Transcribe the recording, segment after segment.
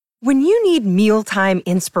When you need mealtime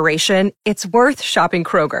inspiration, it's worth shopping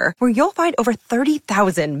Kroger, where you'll find over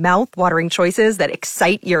 30,000 mouth-watering choices that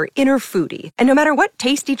excite your inner foodie. And no matter what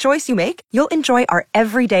tasty choice you make, you'll enjoy our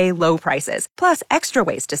everyday low prices, plus extra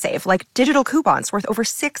ways to save, like digital coupons worth over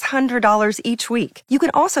 $600 each week. You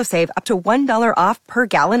can also save up to $1 off per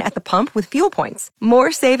gallon at the pump with fuel points.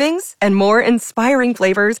 More savings and more inspiring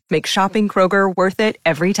flavors make shopping Kroger worth it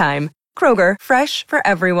every time. Kroger, fresh for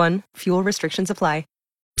everyone. Fuel restrictions apply.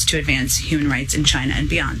 To advance human rights in China and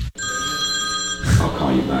beyond. I'll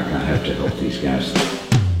call you back. I have to help these guys.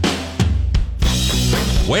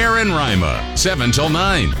 Where in Rima, 7 till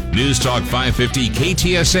 9. News Talk 550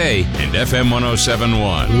 KTSA and FM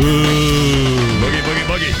 1071. Boogie, boogie,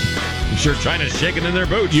 boogie. I'm sure China's shaking in their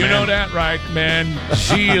boots, You man. know that, right, man?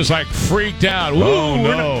 She is like freaked out. Ooh, Oh,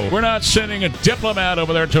 no. We're not sending a diplomat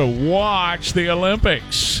over there to watch the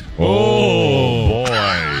Olympics. Oh,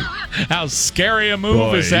 boy. How scary a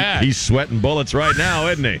move is that? He's sweating bullets right now,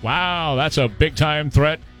 isn't he? Wow, that's a big-time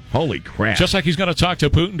threat. Holy crap. Just like he's going to talk to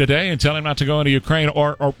Putin today and tell him not to go into Ukraine,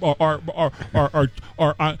 or I'll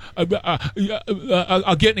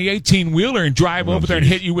get in the 18-wheeler and drive over there and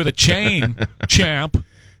hit you with a chain, champ.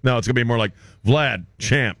 No, it's going to be more like, Vlad,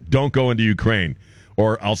 champ, don't go into Ukraine.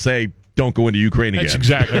 Or I'll say, don't go into Ukraine again. That's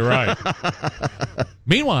exactly right.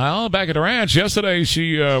 Meanwhile, back at the ranch, yesterday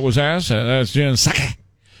she was asked, that's Jen Psaki.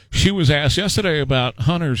 She was asked yesterday about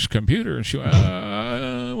Hunter's computer, and she went,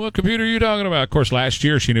 what computer are you talking about? Of course, last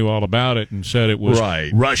year she knew all about it and said it was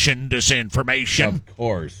Russian disinformation. Of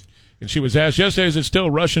course. And she was asked yesterday, is it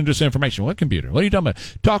still Russian disinformation? What computer? What are you talking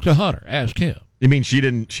about? Talk to Hunter. Ask him. You mean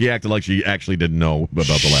she acted like she actually didn't know about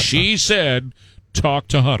the laptop? She said, talk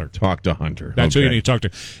to Hunter. Talk to Hunter. That's who you need to talk to.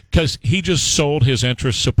 Because he just sold his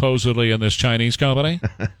interest supposedly in this Chinese company.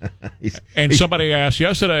 And somebody asked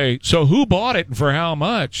yesterday, so who bought it and for how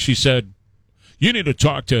much? She said, you need to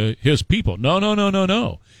talk to his people.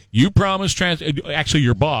 No. You promised actually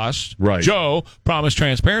your boss, right. Joe, promised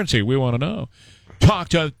transparency. We want to know. Talk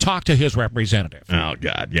to his representative. Oh,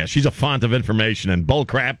 God. Yeah, she's a font of information and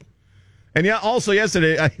bullcrap. And yeah, also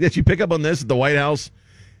yesterday, did you pick up on this? The White House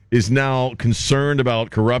is now concerned about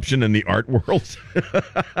corruption in the art world.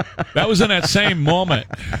 That was in that same moment.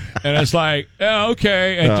 And it's like,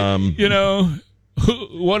 okay. And,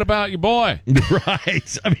 what about your boy?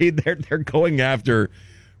 Right. I mean, they're going after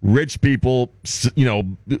rich people,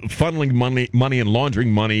 funneling money and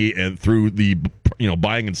laundering money and through the,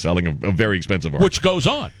 buying and selling of very expensive art. Which goes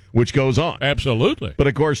on. Absolutely. But,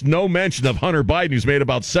 of course, no mention of Hunter Biden, who's made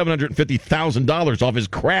about $750,000 off his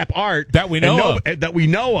crap art. That we know of. That we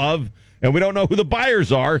know of, and we don't know who the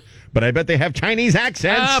buyers are, but I bet they have Chinese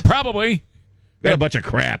accents. Probably. They're a bunch of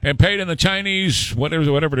crap. And paid in the Chinese,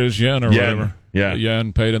 whatever it is, yen or whatever. Yeah.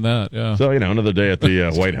 Yen, paid in that, yeah. So, another day at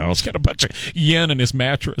the White House. He's got a bunch of yen in his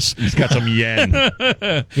mattress. He's got some yen.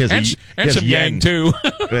 and some yang, too.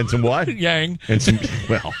 And some what? Yang. And some,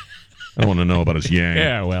 well, I don't want to know about his yang.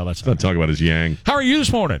 Yeah, well, that's not talk about his yang. How are you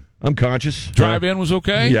this morning? I'm conscious. Drive-in was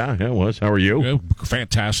okay? Yeah, it was. How are you? Yeah,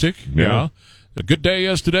 fantastic. Yeah. A good day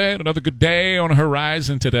yesterday, and another good day on the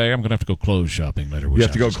horizon today. I'm going to have to go clothes shopping later. You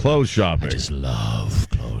have to go clothes shopping. I just love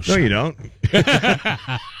clothes shopping. No, you don't.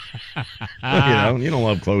 No, you don't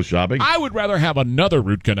love clothes shopping. I would rather have another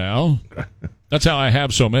root canal. That's how I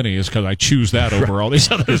have so many, is because I choose that over all these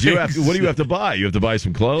other things. What do you have to buy? You have to buy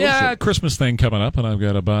some clothes? Yeah, Christmas thing coming up, and I've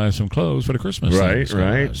got to buy some clothes for the Christmas thing.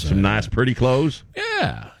 Right. Some nice, pretty clothes?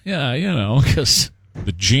 Yeah, because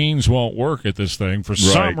the jeans won't work at this thing for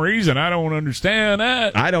some reason. I don't understand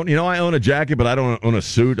that. I own a jacket, but I don't own a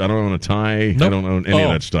suit. I don't own a tie. Nope. I don't own any of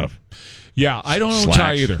that stuff. Yeah, I don't own a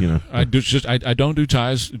tie either. I don't do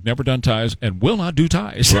ties, never done ties, and will not do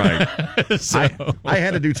ties. Right. I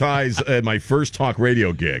had to do ties at my first talk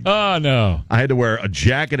radio gig. Oh, no. I had to wear a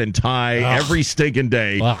jacket and tie every stinking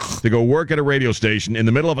day to go work at a radio station in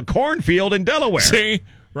the middle of a cornfield in Delaware. See?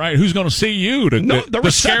 Right. Who's going to see you? The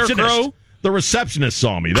receptionist. Scarecrow? The receptionist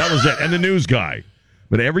saw me. That was it. And the news guy.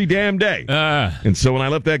 But every damn day. And so when I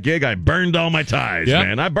left that gig, I burned all my ties,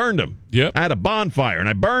 man. I burned them. Yep. I had a bonfire, and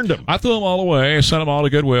I burned them. I threw them all away. I sent them all to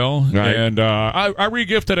Goodwill. Right. And I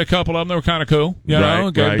re-gifted a couple of them. They were kind of cool.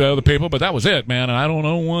 Good to other people. But that was it, man. And I don't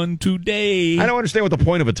own one today. I don't understand what the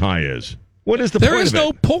point of a tie is. What is the point? There is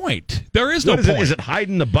no point. There is no point. Is it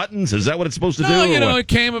hiding the buttons? Is that what it's supposed to do? No, it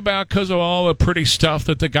came about because of all the pretty stuff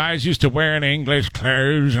that the guys used to wear in English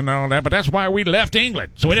clothes and all that. But that's why we left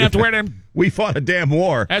England. So we didn't have to wear them. We fought a damn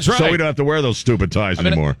war. That's right. So we don't have to wear those stupid ties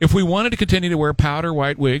anymore. If we wanted to continue to wear powder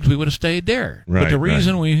white wigs, we would have stayed there. Right, but the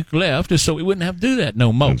reason we left is so we wouldn't have to do that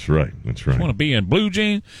no more. That's right. I want to be in blue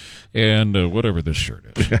jeans and whatever this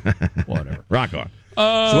shirt is. Whatever. Rock on.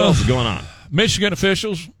 So what else is going on? Michigan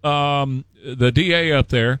officials, the DA up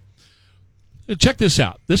there, check this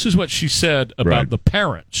out. This is what she said about the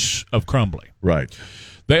parents of Crumbly. Right.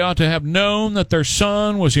 They ought to have known that their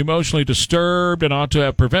son was emotionally disturbed and ought to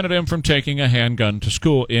have prevented him from taking a handgun to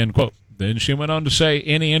school, end quote. Then she went on to say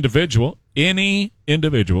any individual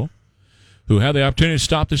who had the opportunity to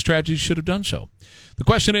stop this tragedy should have done so. The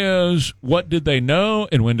question is, what did they know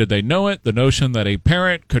and when did they know it? The notion that a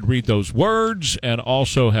parent could read those words and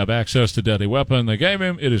also have access to deadly weapon they gave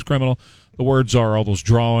him, it is criminal. The words are all those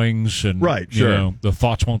drawings and you know, the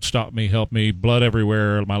thoughts won't stop me, help me, blood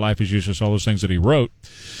everywhere, my life is useless, all those things that he wrote.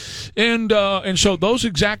 And so those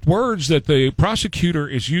exact words that the prosecutor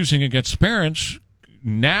is using against parents,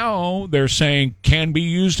 now they're saying can be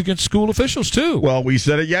used against school officials too. Well, we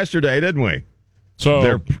said it yesterday, didn't we? So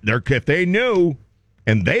they're if they knew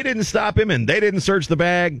and they didn't stop him and they didn't search the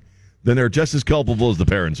bag, then they're just as culpable as the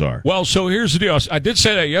parents are. Well, so here's the deal. I did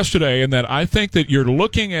say that yesterday, and that I think that you're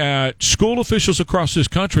looking at school officials across this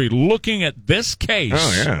country looking at this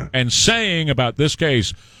case and saying about this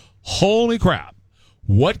case, holy crap,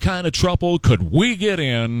 what kind of trouble could we get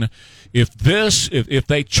in if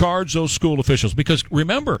they charge those school officials? Because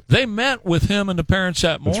remember, they met with him and the parents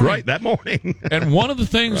that morning. That's right, that morning. And one of the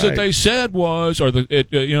things that they said was, or the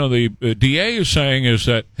DA is saying is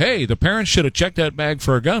that, hey, the parents should have checked that bag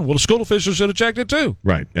for a gun. Well, the school officials should have checked it too.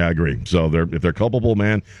 Right, yeah, I agree. So if they're culpable,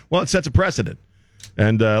 man, well, it sets a precedent.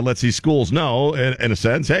 And lets these schools know, in a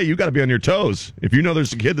sense, hey, you got to be on your toes. If you know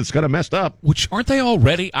there's a kid that's kind of messed up. Which, aren't they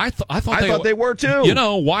already? I thought they were, too. You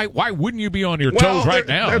know, why wouldn't you be on your toes right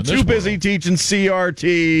now? They're too busy teaching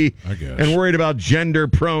CRT and worried about gender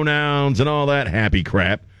pronouns and all that happy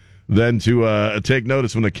crap than to take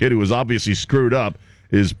notice when the kid who was obviously screwed up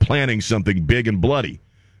is planning something big and bloody.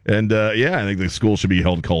 And I think the school should be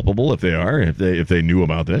held culpable if they knew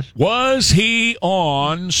about this. Was he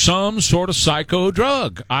on some sort of psycho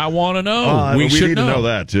drug? I want to know. We should need to know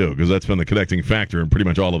that too, because that's been the connecting factor in pretty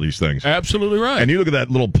much all of these things. Absolutely right. And you look at that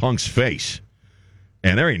little punk's face,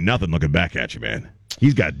 and there ain't nothing looking back at you, man.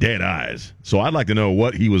 He's got dead eyes. So I'd like to know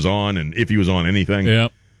what he was on and if he was on anything. Yeah.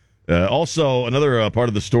 Also, another part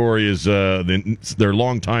of the story is their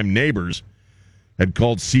longtime neighbors had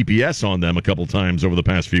called CPS on them a couple times over the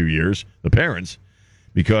past few years, the parents,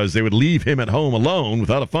 because they would leave him at home alone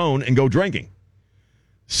without a phone and go drinking.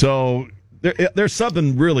 So there's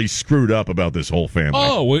something really screwed up about this whole family.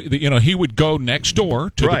 Oh, he would go next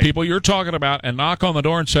door to the people you're talking about and knock on the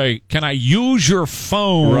door and say, can I use your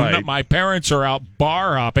phone? Right. My parents are out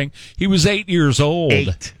bar hopping. He was 8 years old.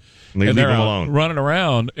 8. And they leave him alone. Running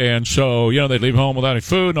around. And so, they'd leave home without any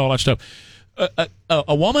food and all that stuff.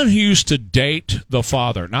 A woman who used to date the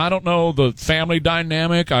father. Now, I don't know the family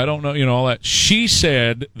dynamic. I don't know, all that. She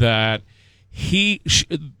said that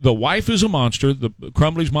the wife is a monster.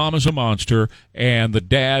 Crumbly's mom is a monster, and the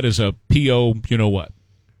dad is a PO. You know what?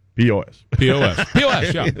 POS. Yeah.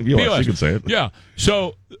 POS. You can say it. Yeah.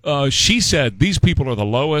 So she said these people are the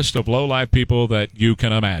lowest of low-life people that you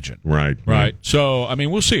can imagine. Right. So,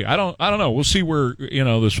 we'll see. I don't know. We'll see where,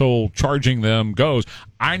 this whole charging them goes.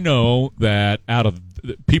 I know that out of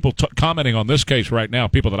people commenting on this case right now,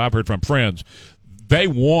 people that I've heard from friends, they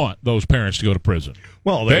want those parents to go to prison.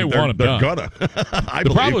 Well, they want them they're done. Gonna.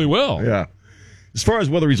 They probably will. Yeah. As far as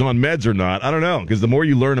whether he's on meds or not, I don't know, because the more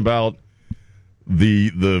you learn about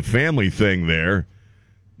the family thing there,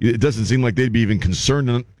 it doesn't seem like they'd be even concerned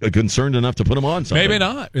enough to put him on something. Maybe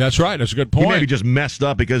not. That's right. That's a good point. He maybe just messed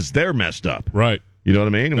up because they're messed up. Right. You know what I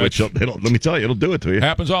mean? Which let me tell you, it'll do it to you.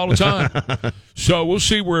 Happens all the time. So we'll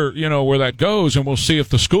see where that goes, and we'll see if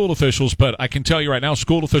the school officials. But I can tell you right now,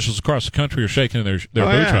 school officials across the country are shaking their boots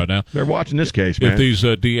right now. They're watching this case, man. If these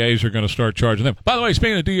DAs are going to start charging them. By the way,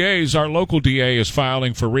 speaking of DAs, our local DA is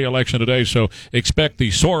filing for re-election today, so expect the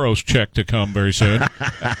Soros check to come very soon.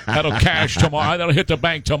 That'll cash tomorrow. That'll hit the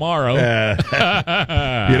bank tomorrow.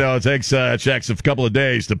 It takes checks a couple of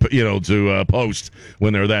days to post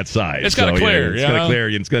when they're that size. It's got to clear. It's got to clear.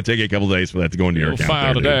 It's going to take you a couple of days for that to go into your account.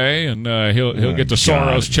 File today, and he'll get the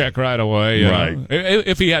Soros check right away. Right.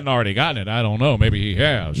 If he hadn't already gotten it, I don't know. Maybe he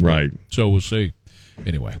has. Right. So we'll see.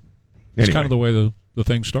 Anyway, it's kind of the way the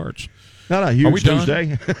thing starts. Not a huge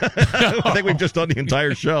Tuesday. I think we've just done the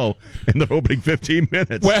entire show in the opening 15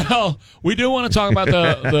 minutes. Well, we do want to talk about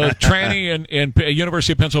the tranny in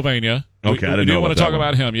University of Pennsylvania. Okay, I didn't we know do want to talk one.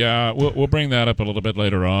 about him. Yeah, we'll bring that up a little bit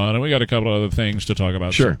later on, and we got a couple of other things to talk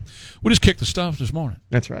about. Sure. So we just kicked the stuff this morning.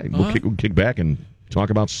 That's right. We'll kick back and talk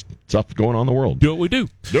about stuff going on in the world. Do what we do.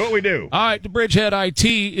 Do what we do. All right, the Bridgehead IT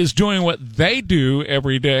is doing what they do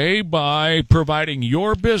every day by providing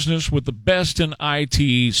your business with the best in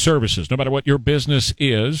IT services. No matter what your business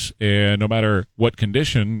is, and no matter what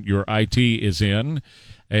condition your IT is in,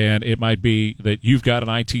 and it might be that you've got an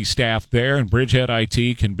IT staff there, and Bridgehead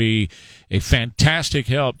IT can be a fantastic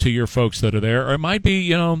help to your folks that are there. Or it might be,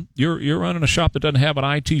 you're running a shop that doesn't have an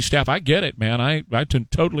IT staff. I get it, man. I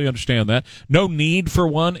totally understand that. No need for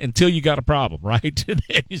one until you got a problem, right? And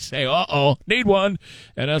then you say, need one.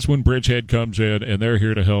 And that's when Bridgehead comes in, and they're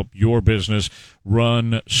here to help your business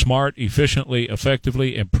run smart, efficiently,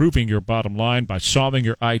 effectively, improving your bottom line by solving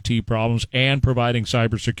your IT problems and providing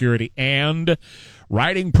cybersecurity and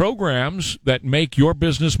writing programs that make your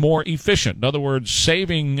business more efficient. In other words,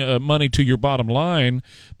 saving money to your bottom line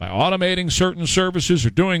by automating certain services or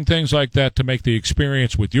doing things like that to make the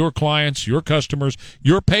experience with your clients, your customers,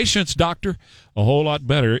 your patients, doctor, a whole lot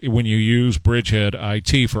better when you use Bridgehead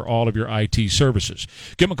IT for all of your IT services.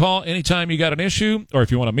 Give them a call anytime you got an issue, or if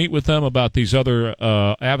you want to meet with them about these other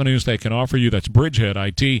avenues they can offer you. That's Bridgehead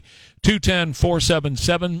IT,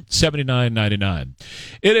 210-477-7999.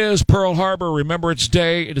 It is Pearl Harbor Remembrance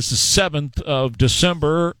Day. It is the 7th of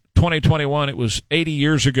December, 2021. It was 80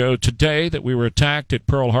 years ago today that we were attacked at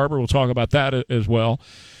Pearl Harbor. We'll talk about that as well.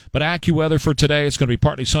 But AccuWeather for today, it's going to be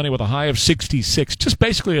partly sunny with a high of 66. Just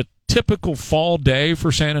basically a typical fall day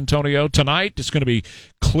for San Antonio. Tonight, it's going to be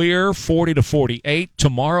clear, 40 to 48.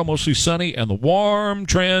 Tomorrow, mostly sunny, and the warm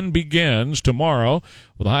trend begins tomorrow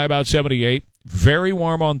with a high about 78. Very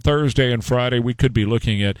warm on Thursday and Friday. We could be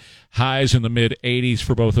looking at highs in the mid-80s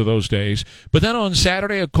for both of those days. But then on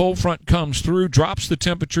Saturday, a cold front comes through, drops the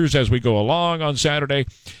temperatures as we go along on Saturday.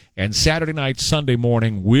 And Saturday night, Sunday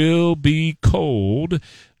morning will be cold.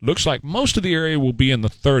 Looks like most of the area will be in the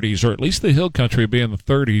 30s, or at least the hill country will be in the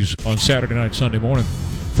 30s on Saturday night, Sunday morning.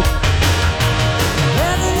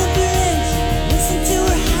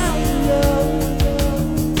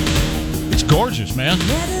 It's gorgeous, man.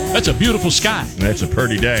 That's a beautiful sky. That's a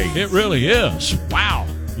pretty day. It really is. Wow.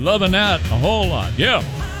 Loving that a whole lot. Yeah.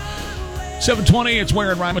 720, it's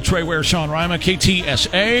Ware and Rima, Trey Ware, Sean Rima,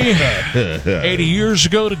 KTSA. 80 years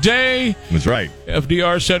ago today. That's right.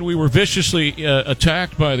 FDR said we were viciously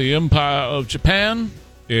attacked by the Empire of Japan,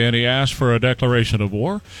 and he asked for a declaration of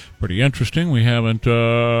war. Pretty interesting. We haven't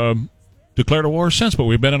declared a war since, but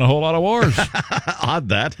we've been in a whole lot of wars. Odd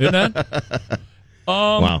that. Isn't that?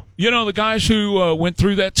 Wow. The guys who went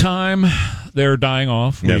through that time, they're dying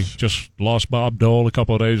off. Yes. We just lost Bob Dole a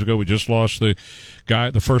couple of days ago. We just lost the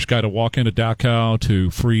first guy to walk into Dachau to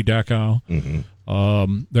free Dachau.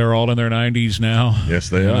 Mm-hmm. They're all in their 90s now. Yes,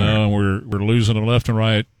 they are. We're losing them left and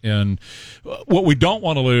right. And what we don't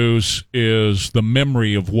want to lose is the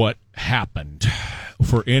memory of what happened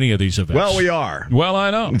for any of these events. Well, we are. Well,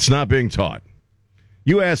 I know. It's not being taught.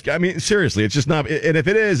 You ask, seriously, it's just not, and if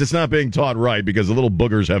it is, it's not being taught right because the little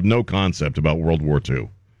boogers have no concept about World War II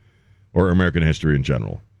or American history in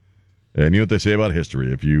general. And you know what they say about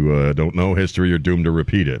history. If you don't know history, you're doomed to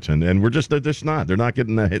repeat it. And they're just not. They're not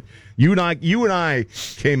getting that hit. You and I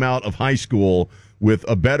came out of high school with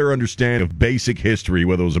a better understanding of basic history,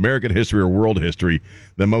 whether it was American history or world history,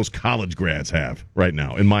 than most college grads have right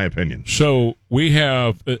now, in my opinion. So we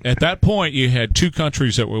have, at that point, you had two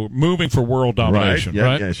countries that were moving for world domination,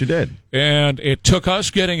 right? Yes, you did. And it took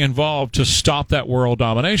us getting involved to stop that world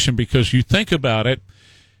domination because you think about it,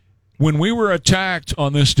 when we were attacked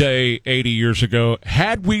on this day 80 years ago,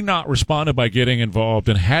 had we not responded by getting involved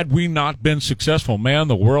and had we not been successful, man,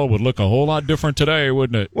 the world would look a whole lot different today,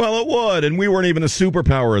 wouldn't it? Well, it would, and we weren't even a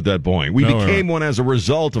superpower at that point. We became one as a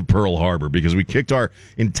result of Pearl Harbor because we kicked our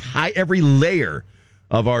every layer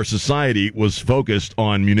of our society was focused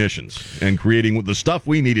on munitions and creating the stuff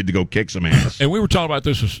we needed to go kick some ass. And we were talking about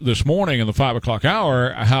this morning in the 5 o'clock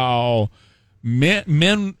hour, how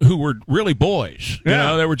men who were really boys,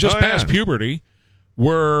 they were just past puberty,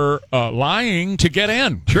 were lying to get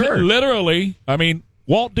in. Sure. Literally.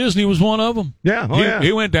 Walt Disney was one of them. Yeah.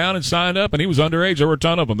 He went down and signed up, and he was underage. There were a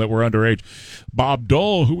ton of them that were underage. Bob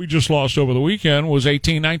Dole, who we just lost over the weekend, was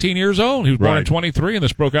 18, 19 years old. He was born in 23, and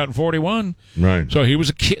this broke out in 41. Right. So he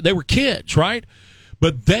was a kid. They were kids, right?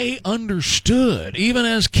 But they understood, even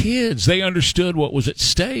as kids, they understood what was at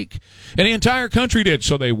stake. And the entire country did.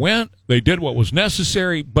 So they went, they did what was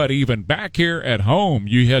necessary, but even back here at home,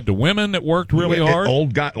 you had the women that worked really hard.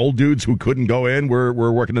 Old dudes who couldn't go in were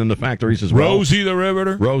working in the factories as well. Rosie the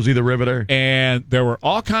Riveter. And there were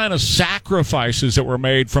all kind of sacrifices that were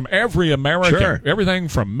made from every American. Sure. Everything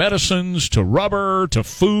from medicines to rubber to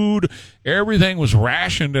food. Everything was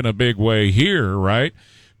rationed in a big way here, right?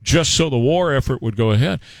 just so the war effort would go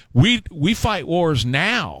ahead. We fight wars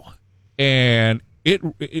now, and it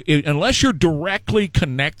unless you're directly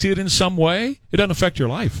connected in some way, it doesn't affect your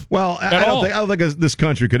life. Well, I don't think this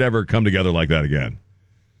country could ever come together like that again.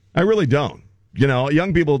 I really don't. You know,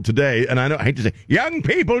 young people today, and I hate to say, young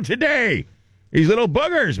people today, these little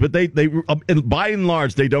boogers, but they by and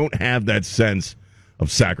large, they don't have that sense of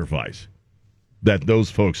sacrifice that those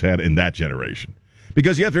folks had in that generation.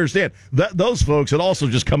 Because you have to understand, that those folks had also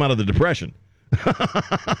just come out of the Depression.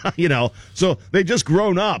 You know, so they just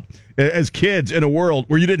grown up as kids in a world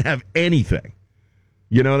where you didn't have anything.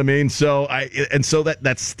 You know what I mean? So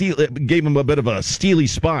that steel, it gave them a bit of a steely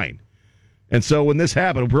spine. And so when this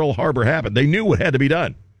happened, Pearl Harbor happened, they knew what had to be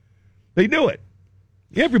done. They knew it.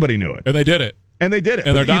 Everybody knew it. And they did it. And they're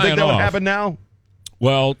you dying think that off. would happen now?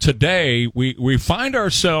 Well, today we find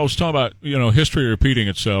ourselves talking about, you know, history repeating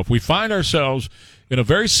itself. We find ourselves in a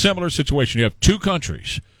very similar situation. You have two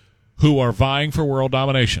countries who are vying for world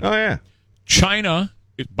domination. Oh, yeah. China,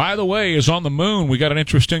 by the way, is on the moon. We got an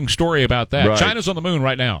interesting story about that. Right. China's on the moon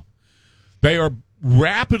right now. They are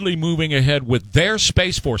rapidly moving ahead with their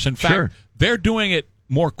Space Force. In fact, they're doing it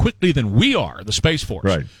more quickly than we are, the Space Force.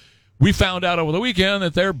 Right. We found out over the weekend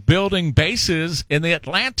that they're building bases in the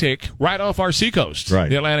Atlantic right off our seacoast, right.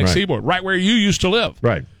 the Atlantic seaboard, right where you used to live.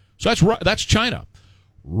 Right. So that's China.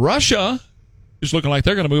 Russia is looking like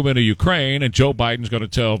they're going to move into Ukraine, and Joe Biden's going to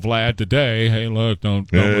tell Vlad today, hey, look,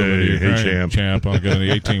 don't move into Ukraine, champ. I'll get in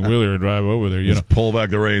the 18-wheeler and drive over there. Just pull back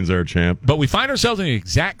the reins there, champ. But we find ourselves in the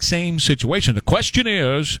exact same situation. The question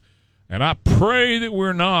is, and I pray that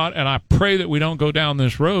we're not, and I pray that we don't go down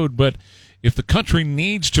this road, but if the country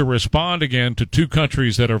needs to respond again to two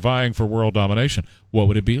countries that are vying for world domination, what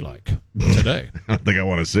would it be like today? I don't think I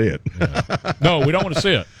want to see it. Yeah. No, we don't want to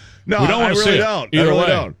see it. No, we don't want to see it. I Either really way.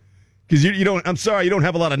 don't. Because you don't. I'm sorry, you don't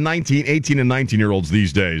have a lot of 18 and 19-year-olds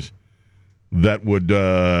these days that would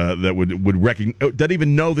that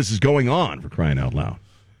even know this is going on, for crying out loud.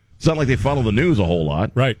 It's not like they follow the news a whole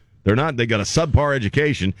lot. Right. They're not. They got a subpar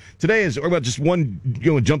education. Today is, or about just one,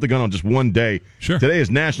 jump the gun on just one day. Sure. Today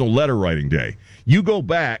is National Letter Writing Day. You go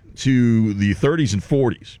back to the 30s and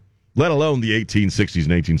 40s, let alone the 1860s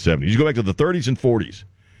and 1870s. You go back to the 30s and 40s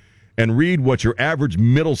and read what your average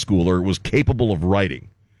middle schooler was capable of writing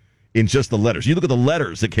in just the letters. You look at the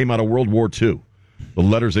letters that came out of World War II, the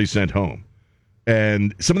letters they sent home.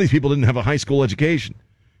 And some of these people didn't have a high school education,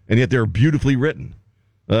 and yet they're beautifully written.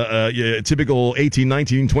 A typical 18,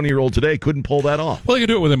 19, 20-year-old today couldn't pull that off. Well, you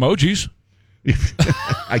can do it with emojis.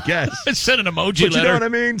 I guess. Send an emoji But letter. you know what I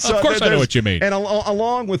mean? So of course I know what you mean. And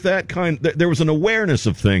along with that there was an awareness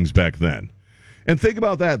of things back then. And think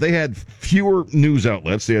about that. They had fewer news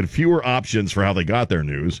outlets. They had fewer options for how they got their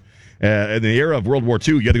news. In the era of World War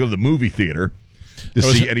II, you had to go to the movie theater to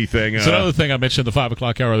see anything. It's another thing I mentioned in the 5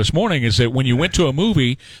 o'clock hour this morning is that when you went to a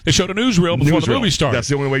movie, they showed a newsreel before the movie started. That's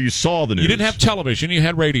the only way you saw the news. You didn't have television. You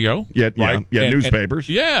had radio. Right? Newspapers.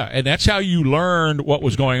 And that's how you learned what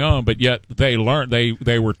was going on, but yet they learned.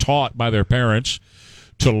 They were taught by their parents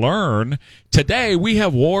to learn. Today, we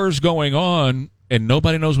have wars going on, and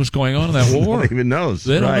nobody knows what's going on in that war. Nobody even knows.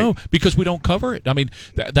 They don't know because we don't cover it. I mean,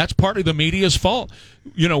 that's partly the media's fault.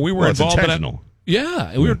 You know, we were involved in that.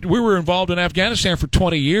 Yeah, we were involved in Afghanistan for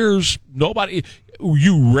 20 years.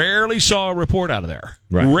 You rarely saw a report out of there.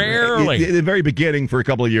 Right. Rarely. In the very beginning for a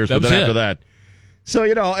couple of years, but then after that. So,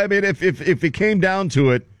 you know, I mean, if it came down to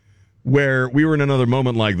it where we were in another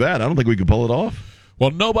moment like that, I don't think we could pull it off. Well,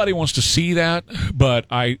 nobody wants to see that, but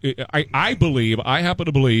I happen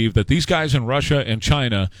to believe that these guys in Russia and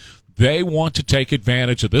China, they want to take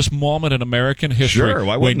advantage of this moment in American history. Sure,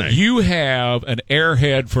 why wouldn't when they? You have an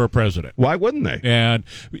airhead for a president. Why wouldn't they? And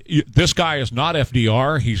this guy is not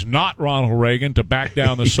FDR. He's not Ronald Reagan to back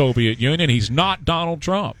down the Soviet Union. He's not Donald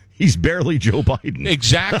Trump. He's barely Joe Biden.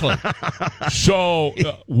 Exactly. So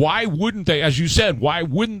why wouldn't they, as you said, why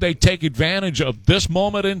wouldn't they take advantage of this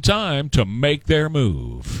moment in time to make their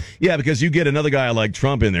move? Yeah, because you get another guy like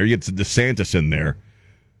Trump in there. You get DeSantis in there.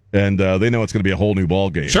 And they know it's going to be a whole new ball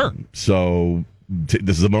game. Sure. So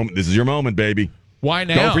this is the moment. This is your moment, baby. Why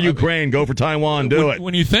now? Go for Ukraine. Go for Taiwan. Do it.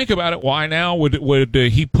 When you think about it, why now would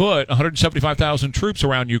he put 175,000 troops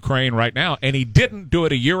around Ukraine right now? And he didn't do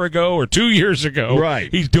it a year ago or 2 years ago.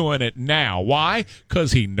 Right. He's doing it now. Why?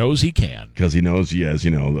 Because he knows he can. Because he knows he has,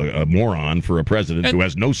 a moron for a president who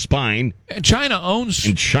has no spine. And China owns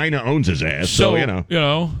his ass.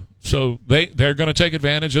 So. So they're going to take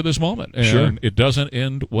advantage of this moment, and Sure. It doesn't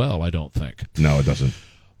end well, I don't think. No, it doesn't.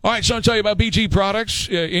 All right, so I'll tell you about BG products.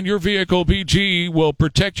 In your vehicle, BG will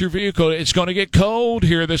protect your vehicle. It's going to get cold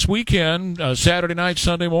here this weekend, Saturday night,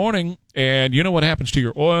 Sunday morning. And you know what happens to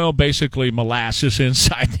your oil? Basically molasses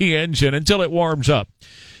inside the engine until it warms up.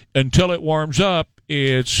 Until it warms up,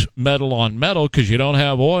 it's metal on metal because you don't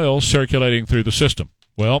have oil circulating through the system.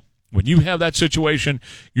 Well, when you have that situation,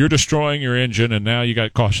 you're destroying your engine, and now you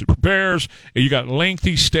got costly repairs, and you got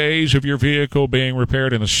lengthy stays of your vehicle being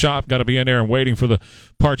repaired in the shop, got to be in there and waiting for the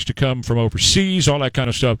parts to come from overseas, all that kind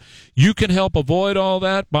of stuff. You can help avoid all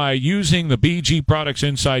that by using the BG products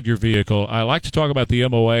inside your vehicle. I like to talk about the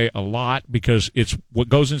MOA a lot because it's what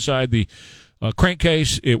goes inside the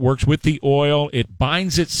crankcase. It works with the oil. It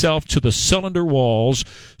binds itself to the cylinder walls,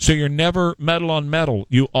 so you're never metal on metal.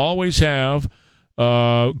 You always have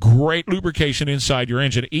great lubrication inside your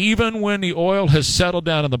engine, even when the oil has settled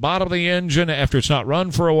down in the bottom of the engine after it's not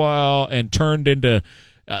run for a while and turned into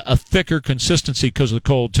a thicker consistency because of the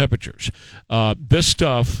cold temperatures. This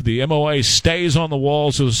stuff, the MOA, stays on the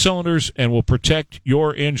walls of the cylinders and will protect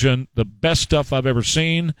your engine. The best stuff I've ever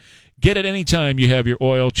seen. Get it anytime you have your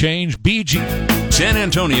oil change. BG. San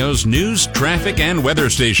Antonio's news, traffic, and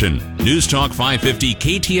weather station. News Talk 550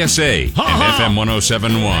 KTSA and FM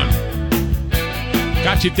 1071.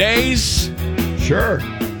 Got your days? Sure.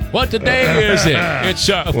 What day is it? It's,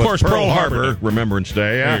 of course, Pearl Harbor. Remembrance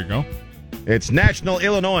Day. Yeah. There you go. It's National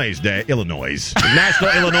Illinois Day. National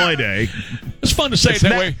Illinois Day. It's fun to say it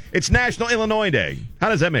that way. It's National Illinois Day. How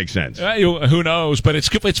does that make sense? Who knows? But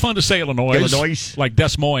it's fun to say Illinois. Illinois. Like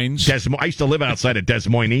Des Moines. I used to live outside of Des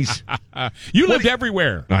Moines. You lived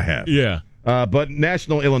everywhere. I have. Yeah. But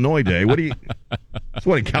National Illinois Day, it's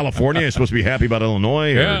what in California, you're supposed to be happy about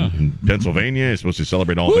Illinois. Yeah. Or in Pennsylvania, you're supposed to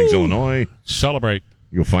celebrate all things Illinois. Celebrate.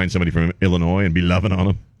 You'll find somebody from Illinois and be loving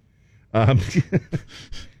on them.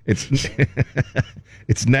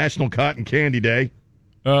 It's National Cotton Candy Day.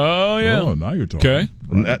 Oh, yeah. Oh, now you're talking.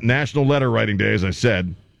 Okay. National Letter Writing Day, as I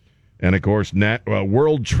said. And, of course,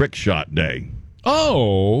 World Trick Shot Day.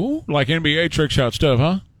 Oh, like NBA trick shot stuff,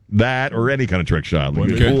 huh? That or any kind of trick shot. Like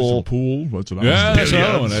Pool. What's it? Yeah, that's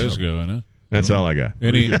another one. That is good, isn't it? That's all I got.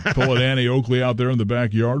 Pull an Annie Oakley out there in the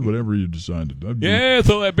backyard, whatever you decide to do. Yeah,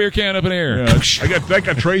 throw that beer can up in the air. Yeah, that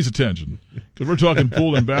got Trey's attention. Because we're talking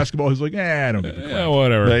pool and basketball. He's like, I don't get the Yeah,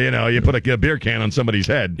 whatever. You put a beer can on somebody's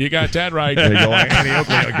head. You got that right. You go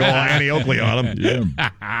Annie Oakley on him.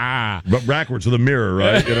 Yeah. But backwards with a mirror,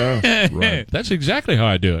 right? Right. That's exactly how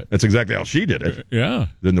I do it. That's exactly how she did it. Yeah.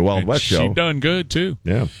 In the Wild West show. She done good, too.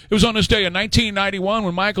 Yeah. It was on this day in 1991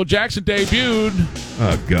 when Michael Jackson debuted.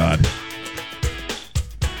 Oh, God.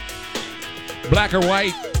 Black or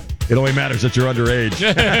white. It only matters that you're underage.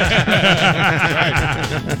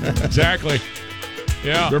 Right. Exactly.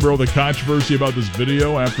 Yeah. Remember all the controversy about this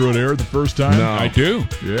video after it aired the first time? No. I do.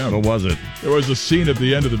 Yeah. What was it? There was a scene at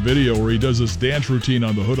the end of the video where he does this dance routine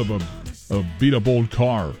on the hood of a beat-up old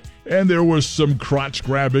car. And there was some crotch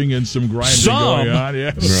grabbing and some grinding going on.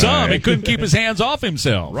 Yeah. Some. He couldn't keep his hands off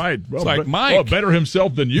himself. Right. Well, it's like, Mike. Well, better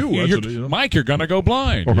himself than you. Mike, you're going to go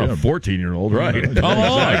blind. Or a 14-year-old, right? Come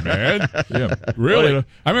on, man. Yeah. Really? Well,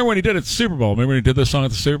 I remember when he did it at the Super Bowl. Remember when he did this song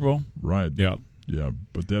at the Super Bowl? Right. Yeah. Yeah,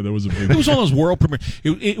 but there was a big... It was one of those world premiere.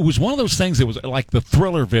 It was one of those things that was like the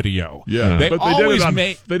Thriller video. Yeah, they always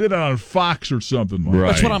they did it on Fox or something. Right.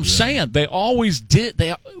 That's what I'm saying. They always did.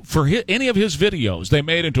 For any of his videos, they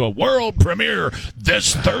made into a world premiere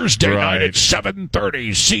this Thursday night at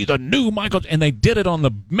 7:30. See the new Michael, and they did it on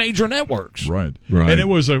the major networks. Right. And it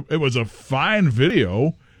was a fine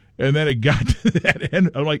video. And then it got to that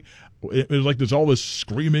end. I'm like, it was like there's all this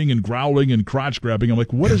screaming and growling and crotch grabbing. I'm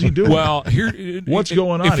like, what is he doing? Well, what's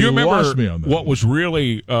going on? If you remember, lost me on that. What was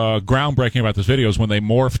really groundbreaking about this video is when they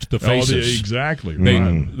morphed the faces. Exactly.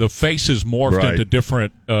 The faces morphed into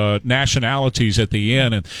different nationalities at the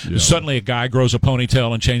end, and suddenly a guy grows a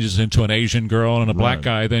ponytail and changes into an Asian girl, and a black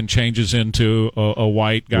guy then changes into a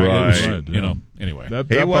white guy. Right. Anyway, that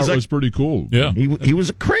part was pretty cool. Yeah, he was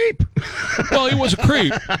a creep. Well, he was a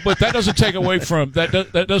creep, but that doesn't take away from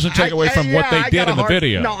what they did in the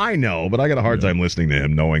video. No, I know, but I got a hard time listening to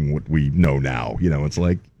him, knowing what we know now. It's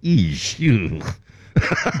like, eesh.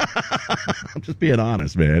 I'm just being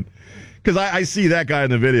honest, man. Because I see that guy in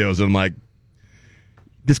the videos, and I'm like,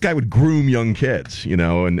 this guy would groom young kids,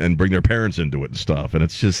 and bring their parents into it and stuff. And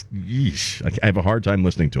it's just, yeesh. I have a hard time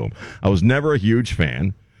listening to him. I was never a huge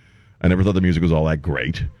fan. I never thought the music was all that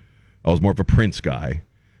great. I was more of a Prince guy.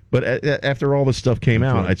 But after all this stuff came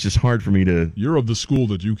out, it's just hard for me to. You're of the school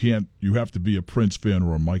that you have to be a Prince fan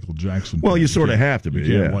or a Michael Jackson fan. Well, you sort of have to be.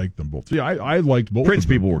 You can't like them both. Yeah, I liked both. Prince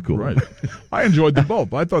people were cool. Right. I enjoyed them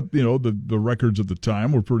both. I thought, the records at the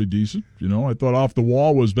time were pretty decent. I thought Off the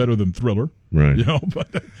Wall was better than Thriller. Right.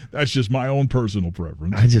 But that's just my own personal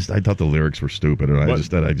preference. I thought the lyrics were stupid, and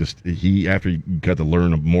after you got to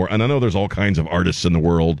learn more, and I know there's all kinds of artists in the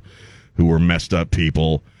world who were messed up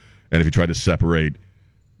people, and if you try to separate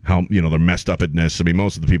how their messed upness, I mean,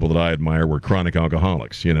 most of the people that I admire were chronic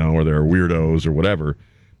alcoholics, or they're weirdos or whatever.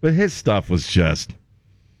 But his stuff was just,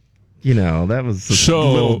 that was a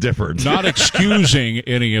little different. Not excusing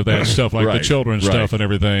any of that stuff, like the children's stuff and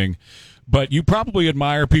everything. But you probably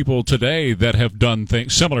admire people today that have done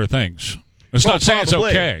similar things. It's not saying it's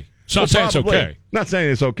okay. It's not saying it's okay. Not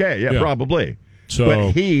saying it's okay. Yeah, probably. So,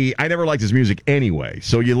 but I never liked his music anyway.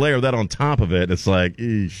 So you layer that on top of it, it's like,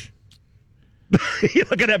 eesh. You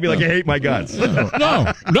look at me like you hate my guts. No,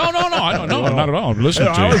 I don't know. Not at all. Listen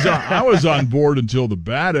to I was on board until the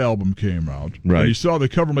Bad album came out. Right. And you saw the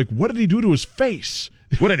cover. I'm like, what did he do to his face?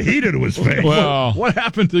 What did he do to his face? Well, what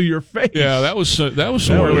happened to your face? Yeah, that was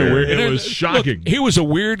really weird. It was shocking. Look, he was a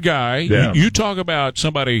weird guy. Yeah. You talk about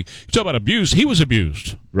somebody. You talk about abuse. He was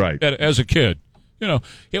abused. Right. As a kid. What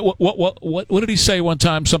did he say one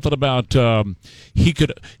time? Something about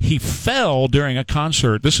he fell during a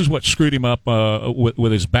concert. This is what screwed him up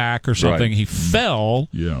with his back or something. Right. He fell,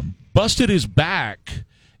 busted his back,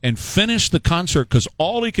 and finished the concert because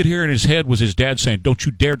all he could hear in his head was his dad saying, "Don't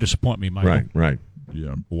you dare disappoint me, Michael." Right.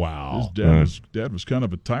 Yeah. Wow. His dad was kind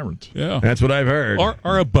of a tyrant. Yeah. That's what I've heard.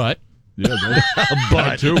 Or a butt. Yeah, a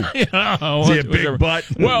butt too. Is he a big butt?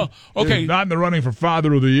 Well, okay. He's not in the running for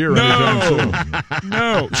Father of the Year.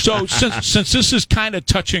 No. So since this is kind of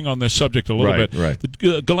touching on this subject a little bit,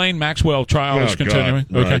 the Ghislaine Maxwell trial is continuing.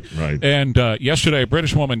 God. Okay. Right. And yesterday, a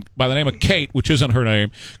British woman by the name of Kate, which isn't her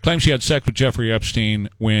name, claimed she had sex with Jeffrey Epstein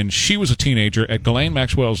when she was a teenager at Ghislaine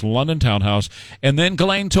Maxwell's London townhouse, and then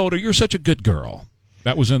Ghislaine told her, "You're such a good girl."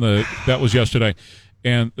 That was yesterday.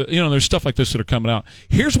 And there's stuff like this that are coming out.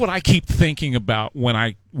 Here's what I keep thinking about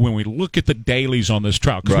when we look at the dailies on this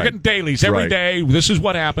trial, because we're getting dailies every day. This is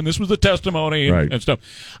what happened. This was the testimony and stuff.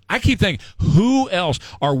 I keep thinking, who else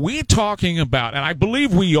are we talking about? And I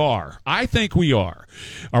believe we are. I think we are.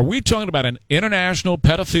 Are we talking about an international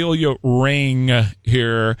pedophilia ring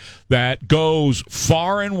here that goes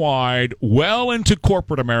far and wide, well into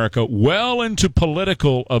corporate America, well into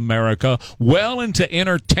political America, well into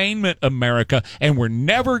entertainment America, and we're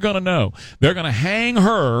never going to know? They're going to hang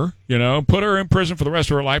her, put her in prison for the rest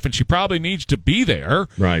of her life, and she probably needs to be there,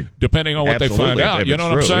 right? Depending on what they find out. You know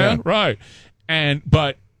what I'm saying? Yeah. Right.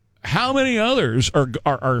 But how many others are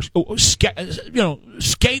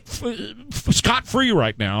scot-free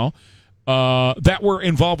right now that were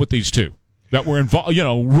involved with these two? That were involved,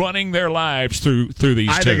 running their lives through these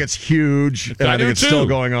two. I think it's huge, and I think it's still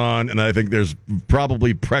going on, and I think there's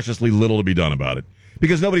probably preciously little to be done about it.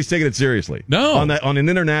 Because nobody's taking it seriously. No. On an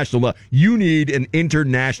international level. You need an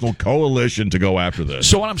international coalition to go after this.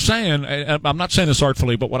 So what I'm saying, I'm not saying this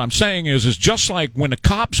artfully, but what I'm saying is just like when the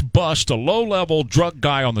cops bust a low-level drug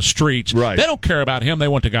guy on the streets, right. They don't care about him. They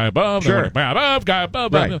want the guy above. Sure. They want the guy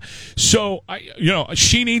above. Right. So,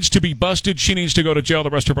 she needs to be busted. She needs to go to jail the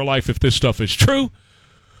rest of her life if this stuff is true.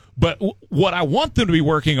 But what I want them to be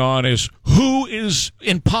working on is who is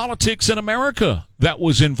in politics in America that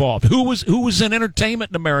was involved. Who was in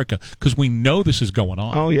entertainment in America? Because we know this is going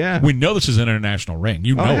on. Oh, yeah. We know this is an international ring.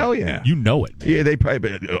 You know hell it. Yeah. You know it. Yeah, they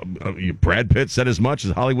probably. Brad Pitt said as much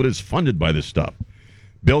as Hollywood is funded by this stuff.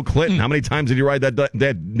 Bill Clinton, how many times did he ride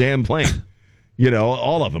that damn plane?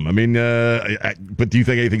 All of them. I mean, but do you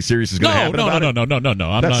think anything serious is going to happen?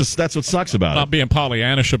 No. That's what sucks about it. I'm not being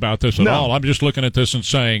Pollyannish about this at all. I'm just looking at this and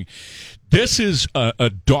saying, this is a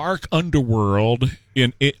dark underworld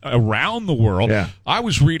around the world. Yeah. I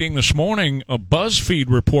was reading this morning a BuzzFeed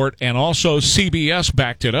report, and also CBS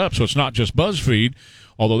backed it up, so it's not just BuzzFeed,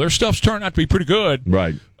 although their stuff's turned out to be pretty good.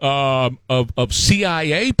 Right. Of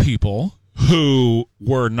CIA people who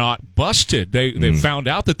were not busted. They found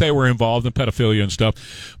out that they were involved in pedophilia and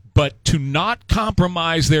stuff, but to not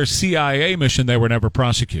compromise their CIA mission, they were never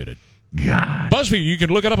prosecuted. God. BuzzFeed, you can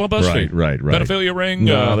look it up on BuzzFeed. Right. Pedophilia ring.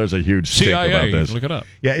 No, there's a huge stick CIA. about this. Look it up.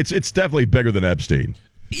 Yeah, it's definitely bigger than Epstein.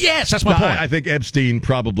 Yes, that's my point. I think Epstein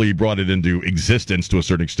probably brought it into existence to a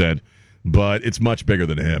certain extent, but it's much bigger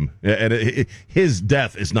than him. And his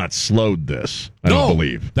death has not slowed this, I don't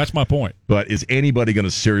believe. That's my point. But is anybody going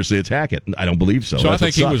to seriously attack it? I don't believe so. So I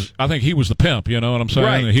think he was the pimp, you know what I'm saying?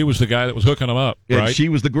 Right. He was the guy that was hooking them up, And right? she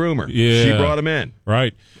was the groomer. Yeah. She brought him in.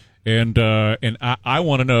 Right. And I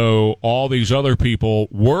want to know all these other people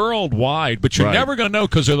worldwide, but you're Right. never going to know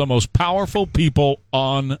because they're the most powerful people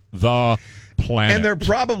on the planet. And they're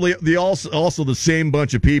probably also the same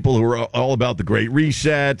bunch of people who are all about the Great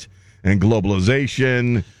Reset and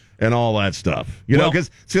globalization and all that stuff. You know,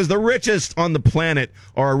 because the richest on the planet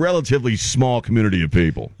are a relatively small community of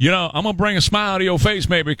people. You know, I'm going to bring a smile to your face,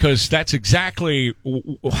 mate, because that's exactly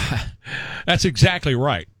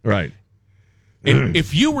right. Right. And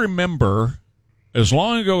if you remember, as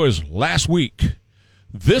long ago as last week,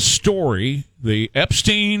 this story, the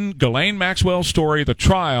Epstein, Ghislaine Maxwell story, the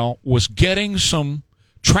trial, was getting some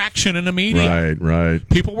traction in the media. Right.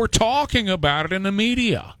 People were talking about it in the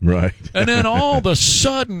media. Right. And then all of a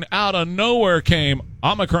sudden, out of nowhere came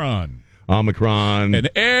Omicron. And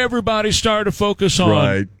everybody started to focus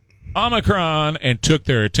on Omicron and took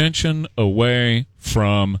their attention away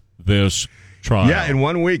from this trial. Yeah, in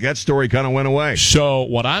 1 week, that story kind of went away. So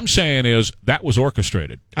what I'm saying is that was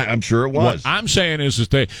orchestrated. I'm sure it was. What I'm saying is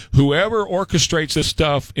that whoever orchestrates this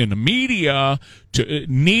stuff in the media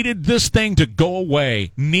needed this thing to go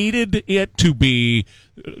away, needed it to be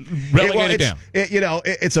relegated down.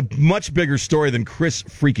 It's a much bigger story than Chris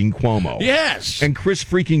freaking Cuomo. Yes. And Chris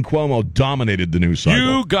freaking Cuomo dominated the news cycle.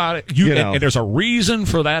 You got it. And there's a reason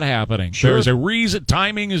for that happening. Sure. There's a reason.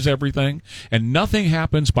 Timing is everything, and nothing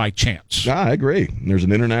happens by chance. I agree. There's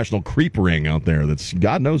an international creep ring out there that's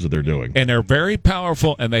God knows what they're doing. And they're very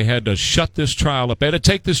powerful, and they had to shut this trial up. They had to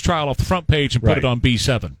take this trial off the front page and put it on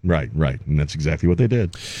B7. Right. And that's exactly what they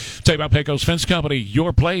did. Tell you about Pecos Fence Company,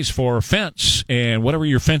 your place for fence and whatever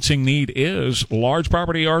your fencing need is, large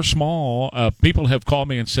property or small. People have called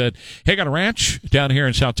me and said, hey, got a ranch down here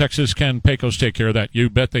in South Texas. Can Pecos take care of that? You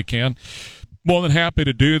bet they can. More than happy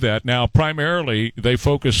to do that. Now, primarily, they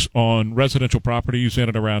focus on residential properties in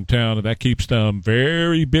and around town, and that keeps them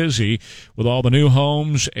very busy with all the new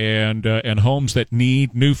homes and homes that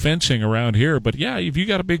need new fencing around here. But, yeah, if you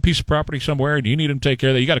got a big piece of property somewhere and you need them to take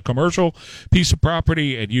care of that, you got a commercial piece of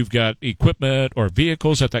property and you've got equipment or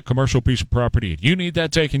vehicles at that commercial piece of property and you need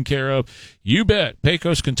that taken care of, you bet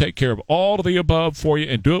Pecos can take care of all of the above for you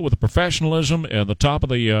and do it with the professionalism and the top of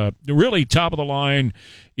the line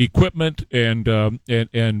equipment and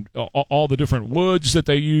all the different woods that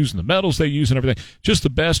they use and the metals they use and everything. Just the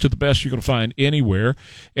best of the best you're going to find anywhere.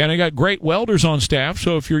 And they got great welders on staff,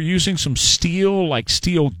 so if you're using some steel, like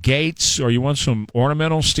steel gates, or you want some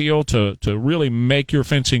ornamental steel to really make your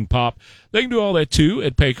fencing pop, they can do all that too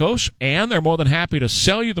at Pecos, and they're more than happy to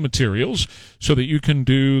sell you the materials so that you can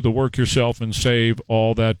do the work yourself and save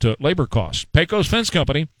all that labor costs. Pecos Fence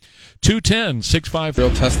Company, 210-655.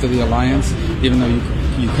 Real test of the alliance, even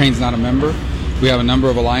though Ukraine's not a member. We have a number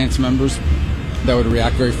of alliance members that would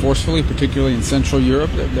react very forcefully, particularly in Central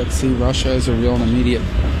Europe, that see Russia as a real and immediate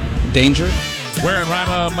danger. We're in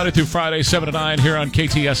Rima Monday through Friday, 7 to 9 here on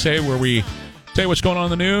KTSA, where we tell you what's going on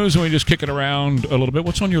in the news and we just kick it around a little bit.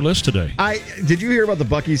 What's on your list today? Did you hear about the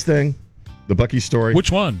Buc-ee's thing? The Buc-ee's story?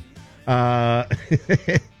 Which one?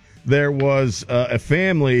 There was a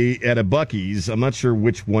family at a Buc-ee's. I'm not sure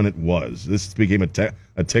which one it was. This became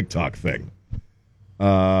a TikTok thing.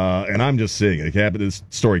 And I'm just seeing it. This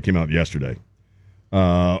story came out yesterday.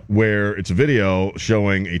 Where it's a video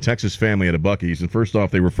showing a Texas family at a Buc-ee's. And first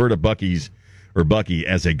off, they refer to Buc-ee's or Buc-ee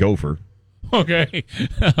as a gopher. Okay.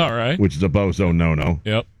 All right. Which is a bozo no-no.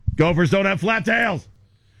 Yep. Gophers don't have flat tails.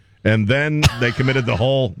 And then they committed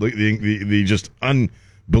the just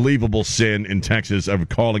unbelievable sin in Texas of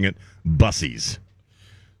calling it bussies.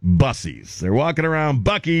 Bussies. They're walking around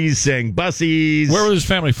Buc-ee's saying bussies. Where was this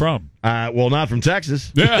family from? Well, not from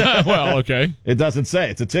Texas. Yeah, well, okay. It doesn't say.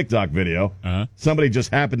 It's a TikTok video. Uh-huh. Somebody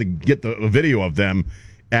just happened to get a video of them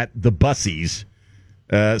at the bussies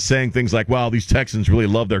saying things like, wow, these Texans really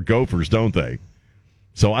love their gophers, don't they?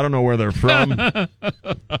 So I don't know where they're from.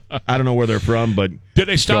 But did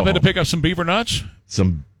they stop in to pick up some beaver nuts?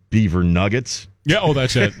 Some beaver nuggets? Yeah, oh,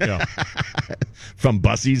 that's it. Yeah. From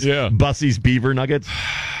Bussies? Yeah. Bussies beaver nuggets?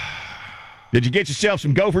 Did you get yourself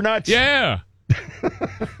some gopher nuts? Yeah.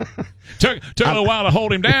 Took a little while to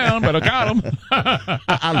hold him down, but I got him.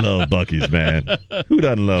 I love Buc-ee's, man. Who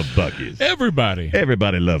doesn't love Buc-ee's? Everybody.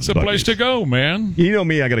 Everybody loves It's a Buc-ee's. place to go, man. You know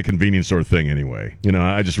me, I got a convenience store thing anyway. You know,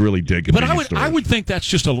 I just really dig convenience stores. But I would think that's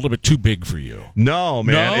just a little bit too big for you. No,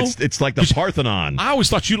 man. No? It's like the Parthenon. I always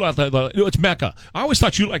thought you liked it's Mecca. I always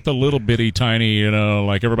thought you liked the little bitty tiny,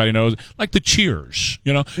 like everybody knows, like the Cheers.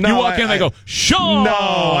 You walk in, they go, Sean.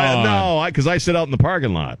 No, because I sit out in the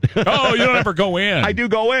parking lot. Oh, you don't ever go in. I do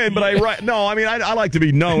go in, but I like to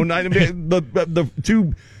be known. The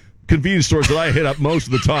two convenience stores that I hit up most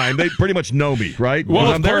of the time, they pretty much know me, right? Well,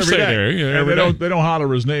 Because of course they do. Yeah, And every day. they don't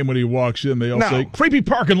holler his name when he walks in. They all No. say, creepy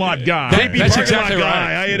parking lot guy. Creepy That's parking lot exactly guy.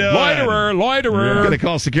 right. How you doing? Loiterer. I'm going to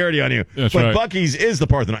call security on you. That's but right. Buc-ee's is the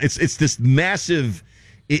Parthenon. It's this massive.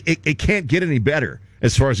 It can't get any better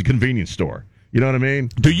as far as a convenience store. You know what I mean?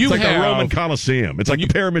 Do you It's like have- the Roman Colosseum. It's like the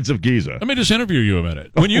pyramids of Giza. Let me just interview you a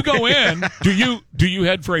minute. When you go in, do you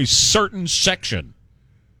head for a certain section?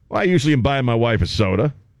 Well, I usually am buying my wife a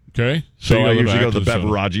soda. Okay, So you I go usually back go to the soda.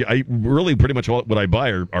 beverage. I really pretty much what I buy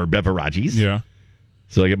are beverages. Yeah.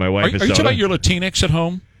 So I get my wife Are a you soda. talking about your Latinx at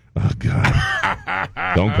home? Oh, God.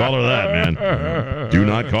 Don't call her that, man. Do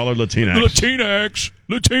not call her Latinx.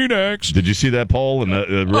 Latinx. Did you see that poll? And the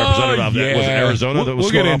representative out there was it Arizona that was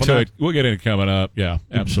we'll get going off into on it. We'll get into it coming up. Yeah,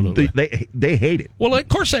 absolutely. They hate it. Well, of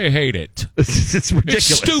course they hate it. It's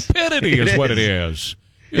ridiculous. It's stupidity is what it is.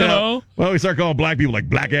 You know? Well, we start calling black people like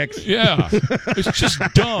Black X, Yeah. It's just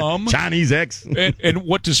dumb. Chinese X. And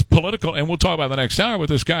what this political, and we'll talk about the next hour, what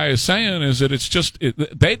this guy is saying is that it's just,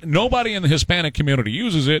 nobody in the Hispanic community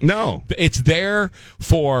uses it. No. It's there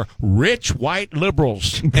for rich white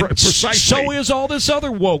liberals. And Precisely. so is all this other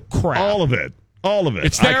woke crap. All of it. All of it.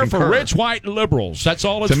 It's I there for concur. rich white liberals. That's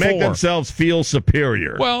all it's to make for. themselves feel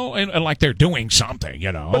superior. Well, and like they're doing something,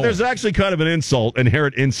 you know. But there's actually kind of an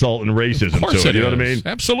inherent insult and racism of course to it. You know is. what I mean?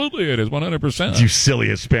 Absolutely, it is 100%. You silly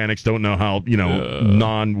Hispanics don't know how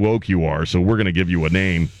non-woke you are, so we're going to give you a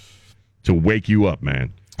name to wake you up,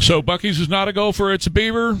 man. So Buc-ee's is not a gopher; it's a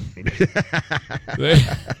beaver. It's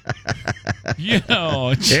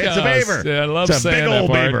a beaver. I love It's a saying big that old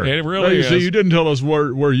part. beaver. It really is. So you didn't tell us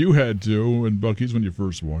where you had to in Buc-ee's when you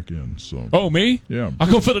first walk in. So Oh, me? Yeah.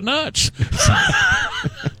 I'll go for the nuts.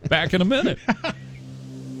 Back in a minute.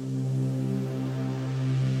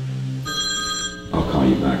 I'll call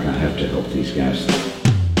you back. I have to help these guys.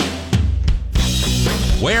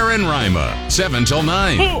 Where in Rima, 7 till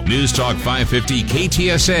 9. Oh. News Talk 550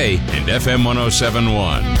 KTSA and FM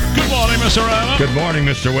 1071. Good morning, Mr. Rama. Good morning,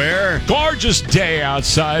 Mr. Ware. Gorgeous day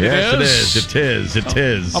outside. Yes, it is. It is. It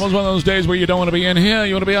is. Almost one of those days where you don't want to be in here,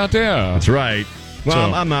 you want to be out there. That's right.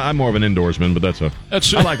 Well, So- I'm more of an indoorsman, but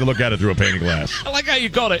That's- I like to look at it through a pane of glass. I like how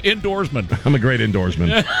you call it indoorsman. I'm a great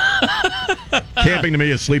indoorsman. Camping to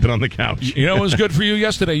me is sleeping on the couch. You know what was good for you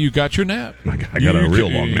yesterday? You got your nap. I got a real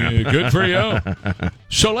long nap. Good for you.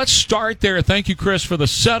 So let's start there. Thank you, Chris, for the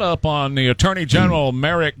setup on the Attorney General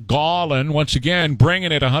Merrick Garland. Once again,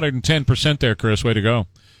 bringing it 110% there, Chris. Way to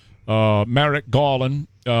go. Merrick Garland,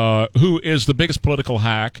 who is the biggest political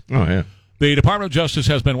hack. Oh, yeah. The Department of Justice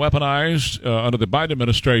has been weaponized under the Biden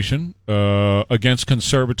administration against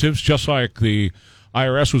conservatives, just like the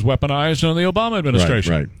IRS was weaponized under the Obama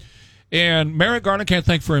administration. Right. And Merrick Garland can't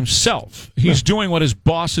think for himself. He's doing what his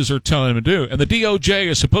bosses are telling him to do. And the DOJ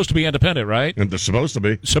is supposed to be independent, right? And they're supposed to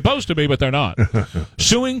be. Supposed to be, but they're not.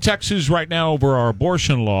 Suing Texas right now over our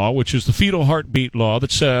abortion law, which is the fetal heartbeat law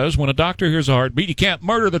that says when a doctor hears a heartbeat, you can't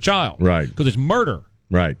murder the child. Right. Because it's murder.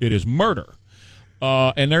 Right. It is murder.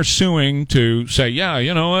 And they're suing to say, yeah,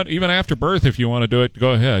 you know what? Even after birth, if you want to do it,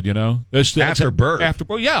 go ahead. You know, After birth?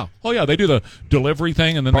 Well, yeah. Oh, yeah. They do the delivery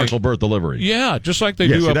thing, and then Partial birth delivery. yeah, just like they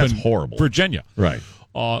Yeah, do see, up that's in horrible. Virginia. Right.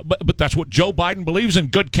 But that's what Joe Biden believes in.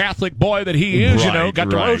 Good Catholic boy that he is. You know, Right,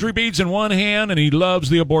 got the right. rosary beads in one hand, and he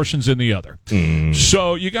loves the abortions in the other.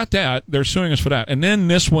 So you got that. They're suing us for that. And then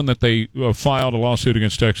this one that they filed a lawsuit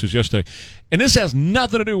against Texas yesterday. And this has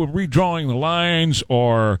nothing to do with redrawing the lines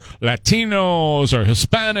or Latinos or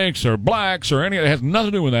Hispanics or blacks or any. It has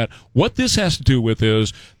nothing to do with that. What this has to do with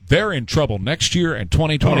is they're in trouble next year in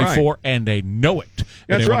 2024, and they know it. And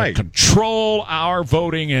That's they want right. to control our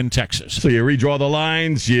voting in Texas. So you redraw the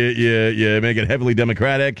lines, you make it heavily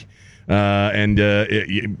Democratic, and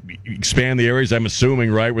you expand the areas, I'm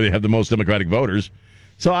assuming, right, where they have the most Democratic voters.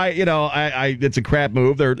 So it's a crap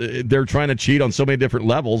move. They're trying to cheat on so many different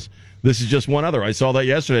levels. This is just one other. I saw that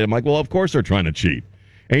yesterday. I'm like, well, of course they're trying to cheat.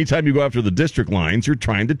 Anytime you go after the district lines, you're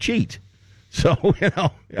trying to cheat. So,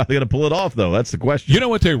 are they going to pull it off, though? That's the question. You know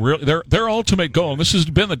what their ultimate goal, and this has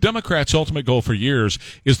been the Democrats' ultimate goal for years,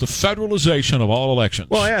 is the federalization of all elections.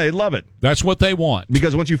 Well, yeah, they love it. That's what they want.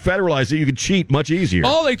 Because once you federalize it, you can cheat much easier.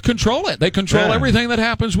 Oh, they control it. They control everything that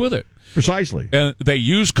happens with it. Precisely. And they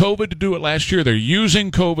used COVID to do it last year. They're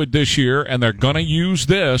using COVID this year, and they're going to use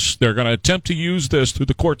this. They're going to attempt to use this through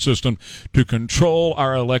the court system to control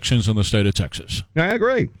our elections in the state of Texas. I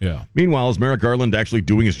agree. Yeah. Meanwhile, is Merrick Garland actually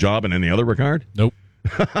doing his job in any other regard? Nope.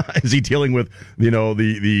 Is he dealing with,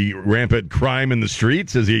 the rampant crime in the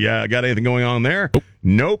streets? Has he got anything going on there?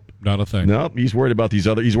 Nope. Not a thing. Nope. He's worried about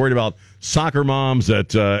he's worried about soccer moms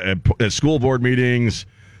at school board meetings,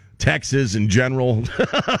 Texas in general,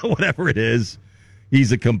 whatever it is.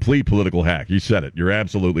 He's a complete political hack. You said it. You're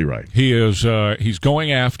absolutely right. He is. He's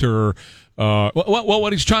going after.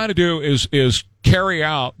 What he's trying to do is carry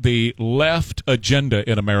out the left agenda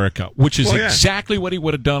in America, which is exactly what he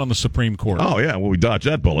would have done on the Supreme Court. Oh, yeah. Well, we dodged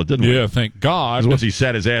that bullet, didn't we? Yeah, thank God. Because once he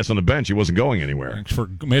sat his ass on the bench, he wasn't going anywhere. Thanks for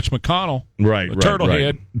Mitch McConnell. Right, Turtle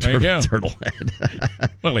head. There you go. Turtle head.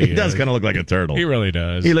 Well, he does kind of look like a turtle. He really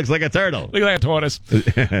does. He looks like a turtle. Look at that tortoise.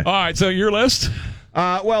 All right, so your list?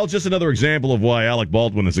 Well, just another example of why Alec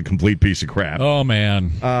Baldwin is a complete piece of crap. Oh,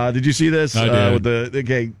 man. Did you see this? I did.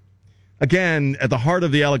 With again, at the heart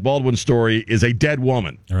of the Alec Baldwin story is a dead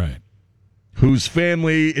woman. Right. Whose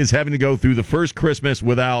family is having to go through the first Christmas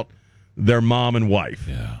without their mom and wife.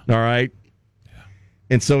 Yeah. All right? Yeah.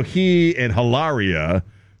 And so he and Hilaria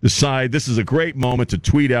decide this is a great moment to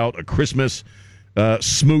tweet out a Christmas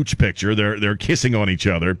smooch picture. They're kissing on each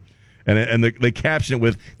other. And they caption it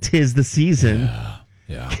with, "'Tis the season."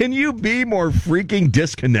 Yeah. Can you be more freaking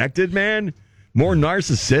disconnected, man? More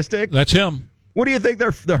narcissistic? That's him. What do you think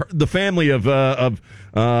the family of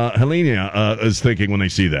Helena is thinking when they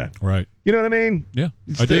see that? Right. You know what I mean? Yeah,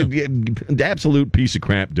 I do. The absolute piece of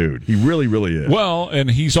crap dude. He really, really is. Well, and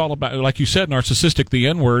he's all about, like you said, narcissistic, the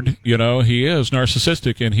N-word. He is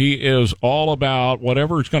narcissistic, and he is all about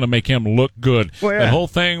whatever is going to make him look good. Well, yeah. The whole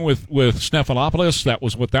thing with Stephanopoulos, that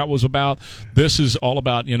was what that was about. This is all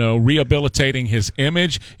about, rehabilitating his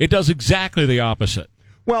image. It does exactly the opposite.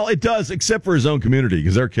 Well, it does, except for his own community,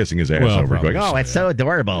 because they're kissing his ass over, going, "Oh, it's so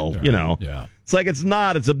adorable." Yeah. It's like it's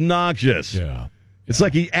not. It's obnoxious. Yeah. It's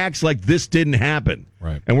like he acts like this didn't happen.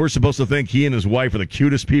 Right. And we're supposed to think he and his wife are the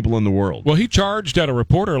cutest people in the world. Well, he charged at a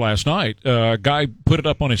reporter last night. A guy put it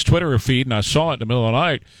up on his Twitter feed, and I saw it in the middle of the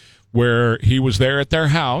night, where he was there at their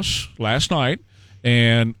house last night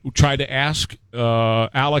and tried to ask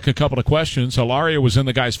Alec a couple of questions. Hilaria was in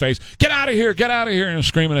the guy's face. "Get out of here, and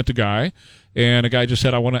screaming at the guy. And the guy just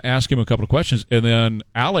said, "I want to ask him a couple of questions." And then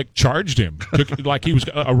Alec charged him, like he was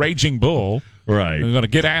a raging bull. Right. And going to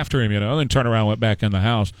get after him, and then turned around and went back in the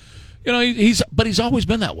house. But he's always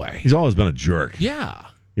been that way. He's always been a jerk. Yeah.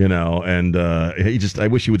 And I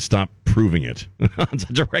wish he would stop proving it on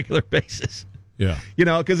such a regular basis. Yeah.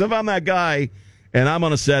 Because if I'm that guy and I'm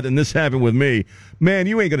on a set and this happened with me, man,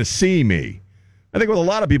 you ain't going to see me. I think with a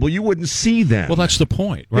lot of people, you wouldn't see them. Well, that's the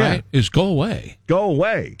point, right? Yeah. Is go away. Go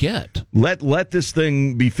away. Let this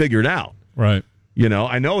thing be figured out. Right.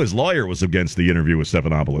 I know his lawyer was against the interview with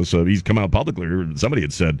Stephanopoulos, so he's come out publicly. Somebody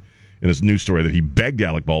had said in his news story that he begged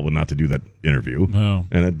Alec Baldwin not to do that interview. No.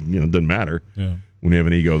 And it doesn't matter. Yeah. When you have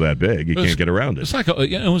an ego that big, you can't get around it. It's like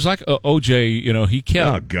it was like OJ. He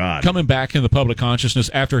kept coming back in the public consciousness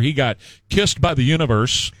after he got kissed by the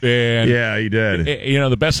universe. And yeah, he did.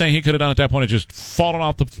 The best thing he could have done at that point is just fallen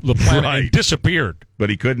off the planet and disappeared.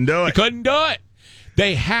 But he couldn't do it. He couldn't do it.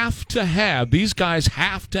 These guys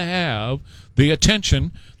have to have the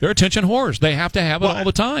attention. They're attention whores. They have to have it all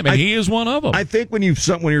the time, and he is one of them. I think when you're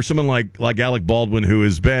someone like Alec Baldwin, who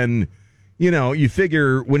has been. You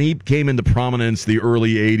figure when he came into prominence, the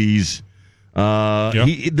early 80s,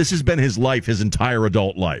 this has been his life, his entire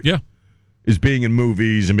adult life. Yeah. Is being in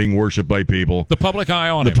movies and being worshipped by people. The public eye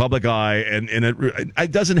on him. The public eye, and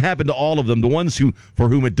it doesn't happen to all of them. The ones for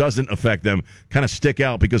whom it doesn't affect them kind of stick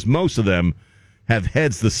out because most of them have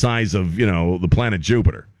heads the size of, the planet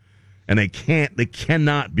Jupiter. And they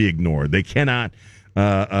cannot be ignored. They cannot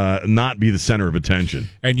not be the center of attention.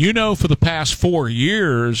 And for the past 4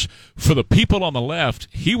 years, for the people on the left,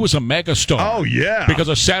 he was a megastar. Oh, yeah. Because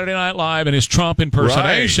of Saturday Night Live and his Trump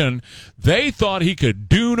impersonation, right. They thought he could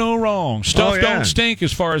do no wrong. Stuff don't stink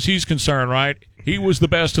as far as he's concerned, right? He was the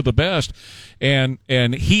best of the best, and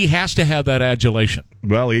he has to have that adulation.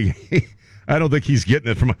 Well, I don't think he's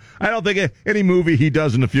getting it from. I don't think any movie he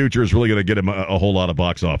does in the future is really going to get him a whole lot of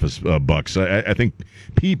box office bucks. I think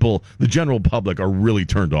people, the general public, are really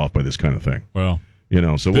turned off by this kind of thing. Well,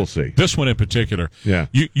 so we'll see. This one in particular. Yeah.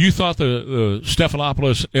 You thought the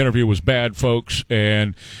Stephanopoulos interview was bad, folks,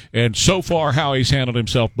 and so far how he's handled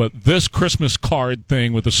himself, but this Christmas card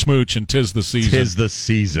thing with the smooch and 'tis the season. 'Tis the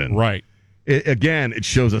season. Right. It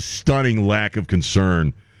shows a stunning lack of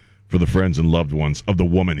concern for the friends and loved ones of the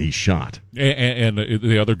woman he shot. And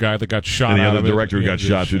the other guy that got shot. And the other director who got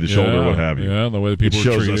shot through the shoulder, what have you. Yeah, the way the people it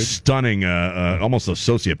shows were treated. A stunning, almost a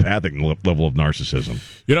sociopathic level of narcissism.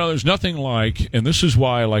 There's nothing like, and this is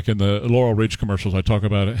why, like in the Laurel Ridge commercials, I talk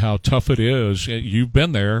about it, how tough it is. You've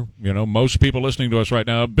been there. Most people listening to us right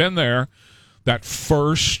now have been there. That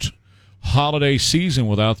first holiday season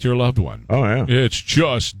without your loved one. Oh, yeah. It's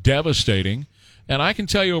just devastating. And I can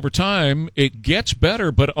tell you over time, it gets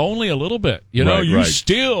better, but only a little bit. You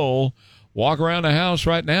still walk around the house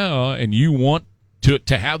right now, and you want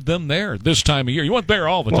to have them there this time of year. You want there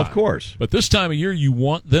all the time. Well, of course. But this time of year, you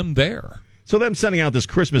want them there. So them sending out this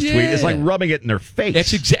Christmas tweet is like rubbing it in their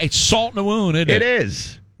face. It's salt in the wound, isn't it? It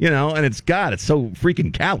is. And it's so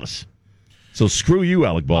freaking callous. So screw you,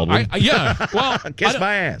 Alec Baldwin. Well, kiss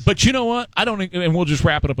my ass. But you know what? And we'll just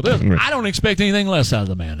wrap it up with this. I don't expect anything less out of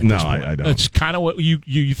the man. No, I don't. It's kind of what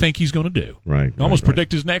you think he's going to do. Right. Almost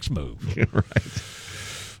predict his next move. Right.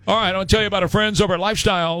 All right, I'll tell you about our friends over at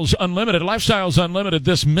Lifestyles Unlimited. Lifestyles Unlimited,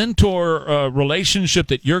 this mentor relationship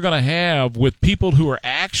that you're going to have with people who are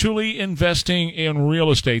actually investing in real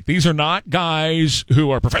estate. These are not guys who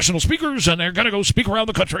are professional speakers and they're going to go speak around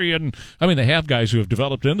the country. And I mean, they have guys who have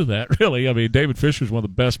developed into that, really. I mean, David Fisher is one of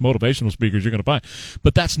the best motivational speakers you're going to find.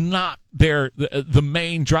 But that's not the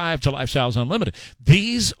main drive to Lifestyles Unlimited.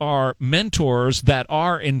 These are mentors that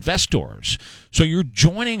are investors. So you're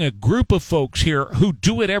joining a group of folks here who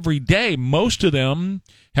do it every day. Most of them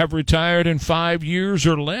have retired in 5 years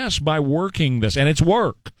or less by working this, and it's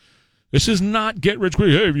work. This is not get rich quick.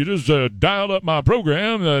 Hey, if you just dialed up my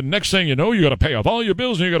program, the next thing you know, you got to pay off all your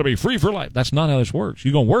bills and you got to be free for life. That's not how this works.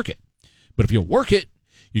 You're going to work it. But if you work it,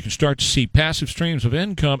 you can start to see passive streams of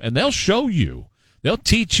income, and they'll show you. They'll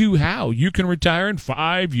teach you how you can retire in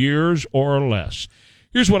 5 years or less.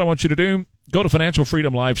 Here's what I want you to do. Go to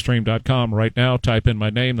financialfreedomlivestream.com right now. Type in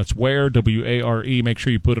my name. That's Ware, W-A-R-E. Make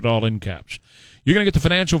sure you put it all in caps. You're going to get the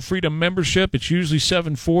Financial Freedom membership. It's usually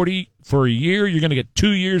 $740 for a year. You're going to get 2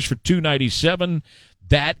 years for $297.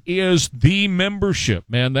 That is the membership,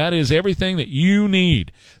 man. That is everything that you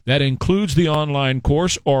need. That includes the online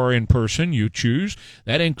course or in person, you choose.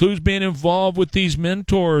 That includes being involved with these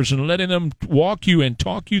mentors and letting them walk you and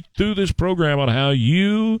talk you through this program on how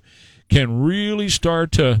you can really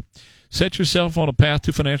start to set yourself on a path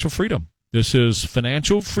to financial freedom. This is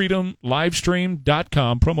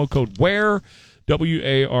financialfreedomlivestream.com, promo code WARE,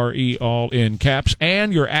 W-A-R-E, all in caps,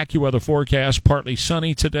 and your AccuWeather forecast, partly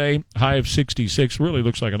sunny today, high of 66, really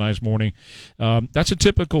looks like a nice morning. That's a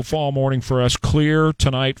typical fall morning for us. Clear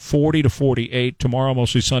tonight, 40 to 48. Tomorrow,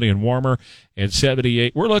 mostly sunny and warmer at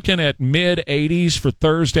 78. We're looking at mid-80s for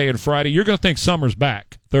Thursday and Friday. You're going to think summer's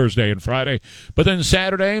back Thursday and Friday. But then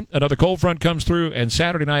Saturday, another cold front comes through, and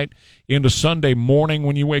Saturday night into Sunday morning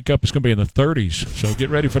when you wake up, it's going to be in the 30s. So get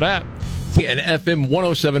ready for that. And FM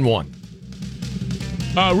 107.1.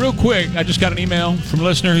 Real quick, I just got an email from a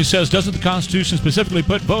listener who says, doesn't the Constitution specifically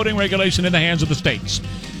put voting regulation in the hands of the states?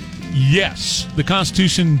 Yes, the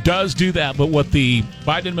Constitution does do that, but what the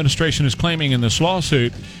Biden administration is claiming in this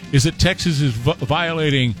lawsuit is that Texas is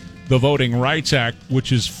violating the Voting Rights Act,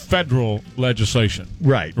 which is federal legislation.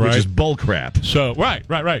 Right, which is bullcrap. So,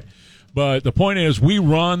 right. But the point is, we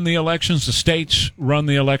run the elections, the states run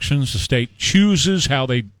the elections, the state chooses how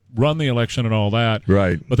they run the election and all that.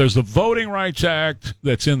 Right. But there's the Voting Rights Act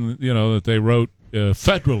that's in, that they wrote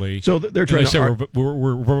federally. So they're trying to say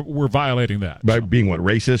we're violating that. By being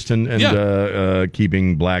racist and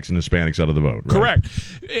keeping blacks and Hispanics out of the vote. Right? Correct.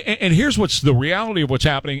 And here's the reality of what's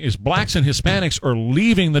happening is blacks and Hispanics are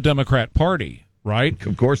leaving the Democrat Party, right?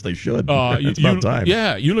 Of course they should. It's about time.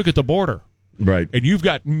 Yeah, you look at the border. Right. And you've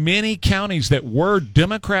got many counties that were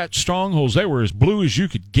Democrat strongholds. They were as blue as you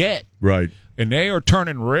could get. Right. And they are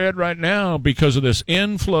turning red right now because of this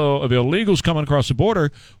inflow of illegals coming across the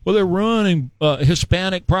border. Well, they're ruining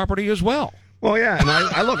Hispanic property as well. Well, yeah, and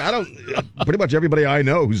I don't. Pretty much everybody I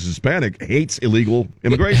know who's Hispanic hates illegal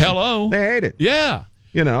immigration. Hello, they hate it. Yeah,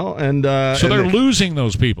 and so they're losing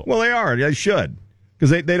those people. Well, they are. They should,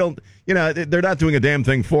 because they don't. They're not doing a damn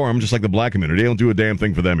thing for them, just like the black community. They don't do a damn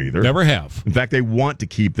thing for them either. Never have. In fact, they want to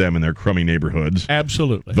keep them in their crummy neighborhoods.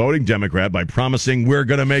 Absolutely. Voting Democrat by promising we're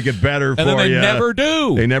going to make it better for you. And then they never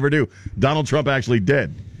do. They never do. Donald Trump actually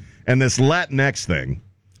did. And this Latinx thing.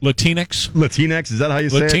 Latinx, is that how you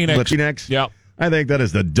say it? Latinx? Yeah. I think that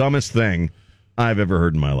is the dumbest thing I've ever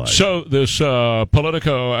heard in my life. So this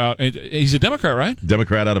Politico, he's a Democrat, right?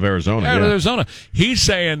 Democrat out of Arizona. Out of Arizona. He's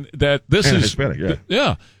saying that this is Hispanic,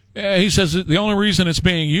 yeah. He says that the only reason it's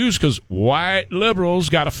being used because white liberals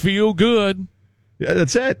got to feel good. Yeah,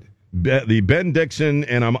 that's it. The Ben Dixon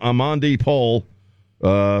and Amandi Poll,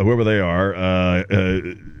 whoever they are,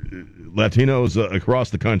 Latinos across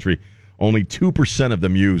the country, only 2% of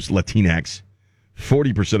them use Latinx.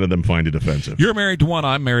 40% of them find it offensive. You're married to one.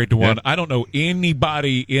 I'm married to one. Yep. I don't know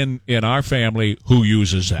anybody in our family who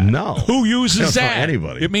uses that. No. Who uses that?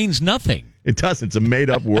 Anybody. It means nothing. It doesn't. It's a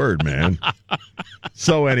made-up word, man.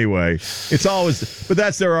 So anyway, it's always... But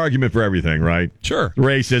that's their argument for everything, right? Sure.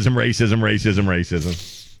 Racism.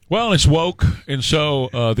 Well, it's woke, and so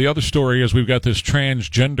the other story is we've got this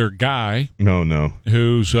transgender guy No.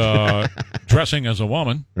 who's dressing as a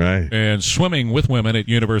woman Right. and swimming with women at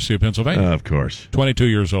University of Pennsylvania. Of course. 22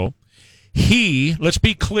 years old. Let's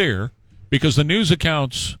be clear, because the news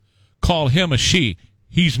accounts call him a she.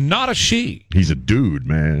 He's not a she. He's a dude,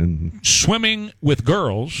 man. Swimming with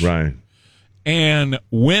girls Right. and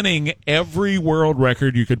winning every world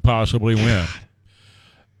record you could possibly win.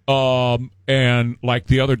 And like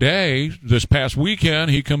the other day, this past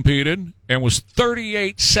weekend, he competed and was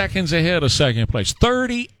 38 seconds ahead of second place.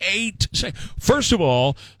 38 seconds. First of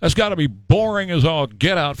all, that's got to be boring as all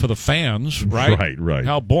get out for the fans, right? Right.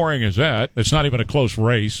 How boring is that? It's not even a close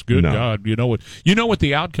race. Good No. God, you know what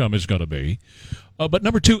the outcome is going to be. But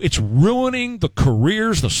number two, it's ruining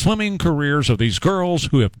the swimming careers of these girls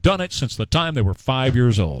who have done it since the time they were 5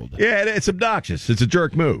 years old. Yeah, it's obnoxious. It's a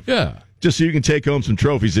jerk move. Yeah. Just so you can take home some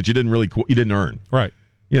trophies that you didn't earn. Right.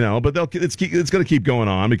 But it's going to keep going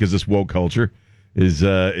on because this woke culture is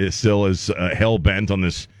still as hell bent on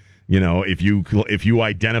this. If you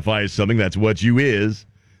identify as something, that's what you is,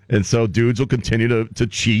 and so dudes will continue to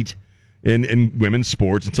cheat in women's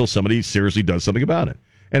sports until somebody seriously does something about it.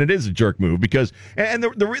 And it is a jerk move because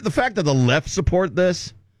the fact that the left support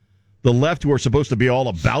this, the left who are supposed to be all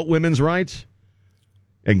about women's rights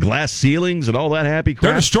and glass ceilings and all that happy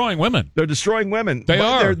crap. They're destroying women. They're destroying women. They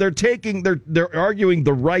are. They're arguing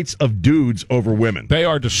the rights of dudes over women. They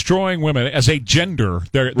are destroying women as a gender.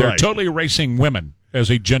 They're Right. totally erasing women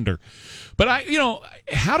as a gender. But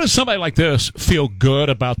how does somebody like this feel good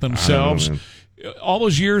about themselves? I don't know, All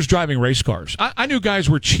those years driving race cars, I knew guys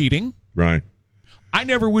were cheating. Right. I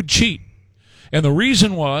never would cheat, and the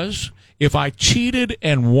reason was if I cheated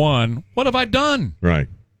and won, what have I done? Right.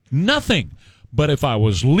 Nothing. But if I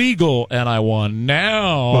was legal and I won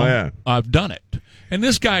now, I've done it. And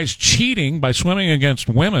this guy's cheating by swimming against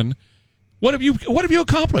women. What have you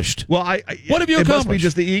accomplished? Well, what have you accomplished? It must be accomplished?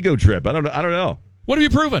 just the ego trip. I don't know. What have you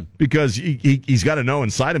proven? Because he's got to know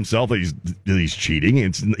inside himself that he's cheating.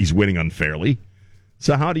 He's winning unfairly.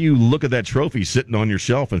 So how do you look at that trophy sitting on your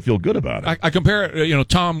shelf and feel good about it? I compare it,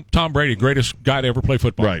 Tom Brady, greatest guy to ever play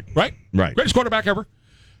football. Right. Greatest quarterback ever.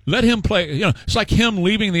 Let him play. It's like him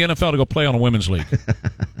leaving the NFL to go play on a women's league.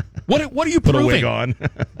 What are you Put proving? a wig on.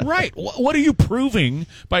 Right. What are you proving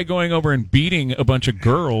by going over and beating a bunch of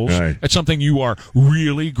girls at something you are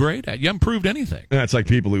really great at? You haven't proved anything. That's like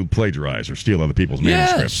people who plagiarize or steal other people's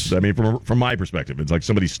manuscripts. I mean, from my perspective, it's like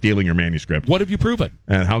somebody stealing your manuscript. What have you proven?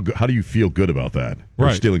 And how do you feel good about that? Or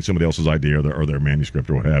Right. stealing somebody else's idea or their manuscript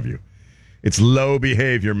or what have you. It's low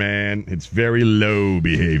behavior, man. It's very low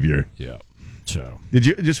behavior. Yeah. So Did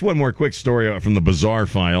you just one more quick story from the bizarre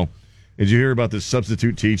file? Did you hear about this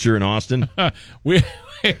substitute teacher in Austin? we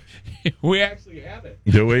actually have it.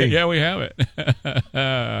 Do we? Yeah, we have it.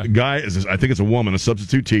 The guy is, I think it's a woman, a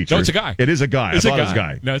substitute teacher. No, it's a guy. It is a guy. It's I thought a it was a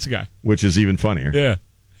guy. No, it's a guy. Which is even funnier. Yeah.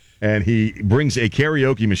 And he brings a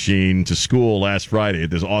karaoke machine to school last Friday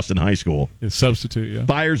at this Austin high school. It's substitute, yeah.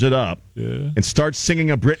 Fires it up and starts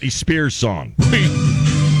singing a Britney Spears song.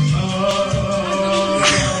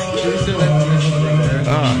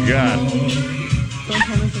 Oh, God.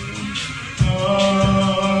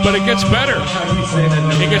 But it gets better.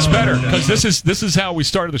 It gets better because this is how we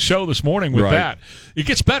started the show this morning with that. It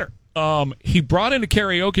gets better. He brought in a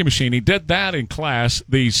karaoke machine. He did that in class.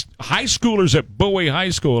 These high schoolers at Bowie High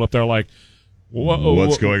School up there like,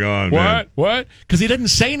 what's going on, man? What? Because he didn't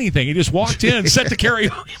say anything. He just walked in, set the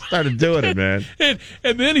karaoke. Started doing it, man.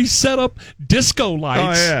 And then he set up disco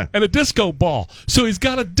lights and a disco ball. So he's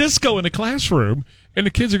got a disco in the classroom, and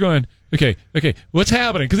the kids are going, okay, what's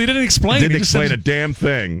happening? Because he didn't explain. Didn't explain a damn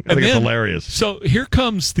thing. I think it's hilarious. So here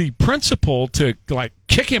comes the principal to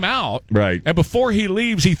kick him out. Right. And before he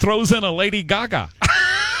leaves, he throws in a Lady Gaga.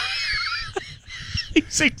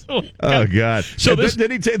 Oh, God. So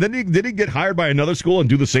did he get hired by another school and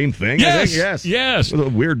do the same thing? Yes. I think? Yes. What a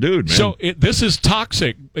weird dude, man. So this is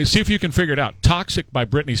Toxic. See if you can figure it out. Toxic by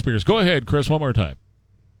Britney Spears. Go ahead, Chris, one more time.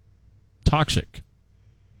 Toxic.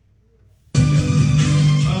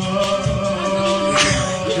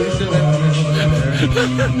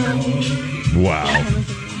 Wow.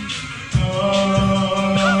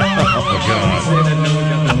 Oh,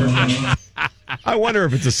 God. I wonder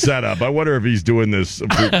if it's a setup. I wonder if he's doing this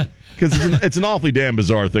because it's an awfully damn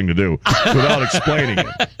bizarre thing to do without explaining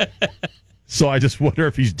it. So I just wonder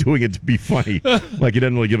if he's doing it to be funny. Like he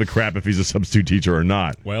doesn't really give a crap if he's a substitute teacher or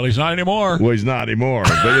not. Well, he's not anymore. Well, he's not anymore.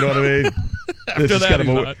 But you know what I mean? This is kind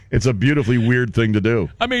of it's a beautifully weird thing to do.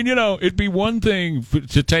 I mean, it'd be one thing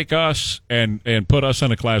to take us and put us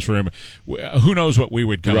in a classroom. Who knows what we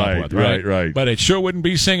would come up with, right? Right. But it sure wouldn't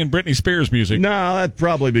be singing Britney Spears music. No, that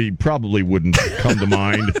probably wouldn't come to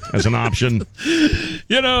mind as an option.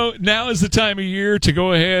 Now is the time of year to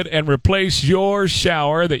go ahead and replace your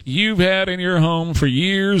shower that you've had in your home for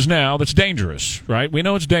years now that's dangerous, right? We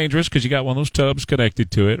know it's dangerous because you got one of those tubs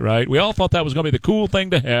connected to it, right? We all thought that was going to be the cool thing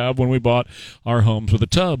to have when we bought our homes with a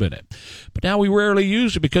tub in it. But now we rarely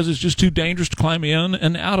use it because it's just too dangerous to climb in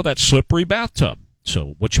and out of that slippery bathtub.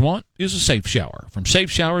 So what you want is a safe shower. From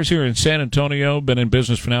Safe Showers here in San Antonio, been in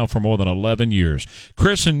business for more than 11 years.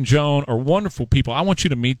 Chris and Joan are wonderful people. I want you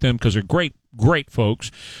to meet them because they're great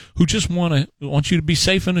folks who just want you to be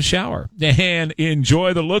safe in the shower and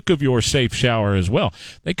enjoy the look of your safe shower as well.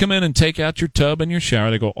 They come in and take out your tub and your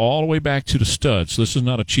shower. They go all the way back to the studs. So this is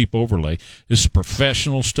not a cheap overlay. This is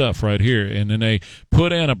professional stuff right here. And then they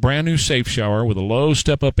put in a brand new safe shower with a low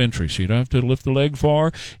step-up entry, so you don't have to lift the leg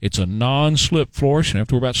far. It's a non-slip floor, so you don't have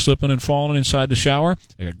to worry about slipping and falling inside the shower.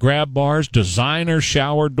 They got grab bars, designer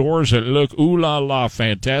shower doors that look ooh-la-la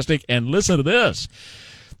fantastic. And listen to this.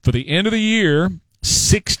 For the end of the year,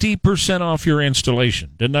 60% off your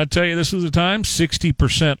installation. Didn't I tell you this is the time?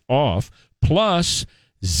 60% off, plus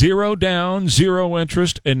 0 down, 0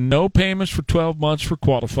 interest, and no payments for 12 months for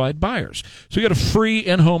qualified buyers. So you get a free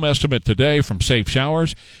in-home estimate today from Safe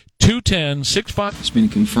Showers, 210-65. It's been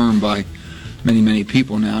confirmed by many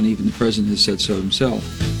people now, and even the president has said so himself.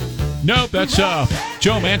 Nope, that's Joe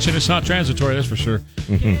Manchin. It's not transitory, that's for sure.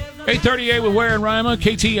 8:38 with Ware and Rima,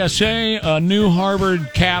 KTSA. A new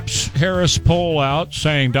Harvard Caps Harris poll out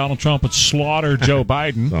saying Donald Trump would slaughter Joe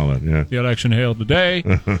Biden. The election held today.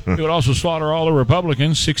 It would also slaughter all the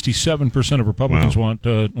Republicans. 67% of Republicans want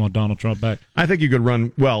Donald Trump back. I think you could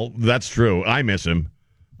run. Well, that's true. I miss him.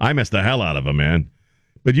 I miss the hell out of him, man.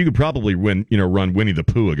 But you could probably run Winnie the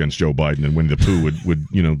Pooh against Joe Biden, and Winnie the Pooh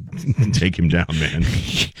would take him down, man.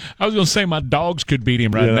 I was going to say my dogs could beat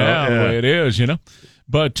him now, the way it is,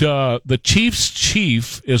 But The Chief's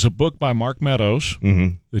Chief is a book by Mark Meadows,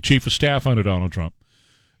 the chief of staff under Donald Trump.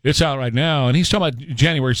 It's out right now, and he's talking about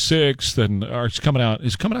January 6th, and it's coming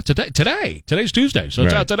out today. Today's Tuesday, so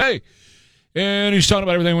it's out today. And he's talking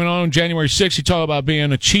about everything that went on January 6th. He talked about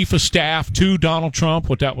being a chief of staff to Donald Trump,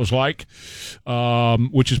 what that was like,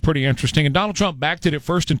 which is pretty interesting. And Donald Trump backed it at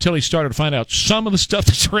first until he started to find out some of the stuff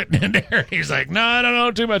that's written in there. He's like, no, I don't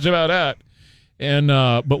know too much about that. And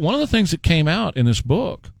but one of the things that came out in this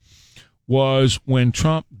book was when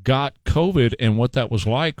Trump got COVID and what that was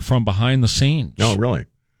like from behind the scenes. Oh, really?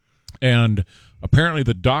 And apparently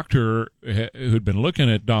the doctor who'd been looking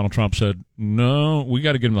at Donald Trump said, no, we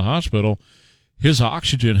got to get him to the hospital. His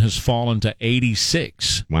oxygen has fallen to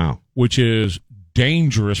 86. Wow. Which is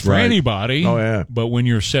dangerous for anybody. Oh, yeah. But when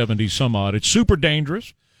you're 70 some odd, it's super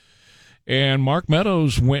dangerous. And Mark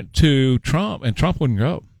Meadows went to Trump, and Trump wouldn't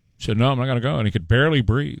go. He said, no, I'm not going to go. And he could barely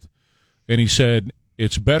breathe. And he said,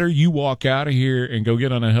 it's better you walk out of here and go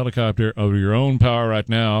get on a helicopter of your own power right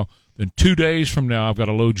now than 2 days from now I've got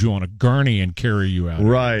to load you on a gurney and carry you out.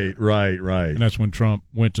 Right. And that's when Trump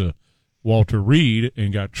went to Walter Reed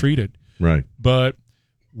and got treated. Right. But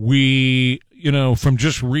we, from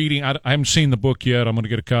just reading, I haven't seen the book yet. I'm going to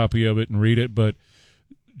get a copy of it and read it. But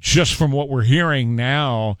just from what we're hearing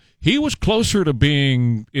now, he was closer to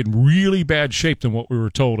being in really bad shape than what we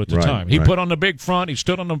were told at the time. He put on the big front. He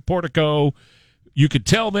stood on the portico. You could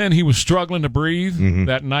tell then he was struggling to breathe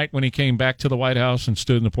that night when he came back to the White House and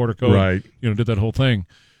stood in the portico. Right. Did that whole thing.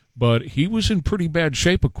 But he was in pretty bad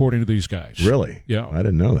shape, according to these guys. Really? Yeah. I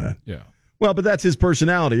didn't know that. Yeah. Well, but that's his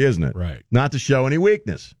personality, isn't it? Right. Not to show any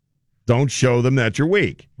weakness. Don't show them that you're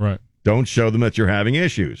weak. Right. Don't show them that you're having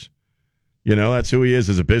issues. That's who he is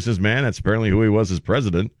as a businessman. That's apparently who he was as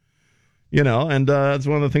president. And that's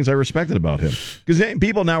one of the things I respected about him. Because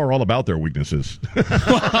people now are all about their weaknesses.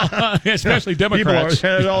 Especially Democrats.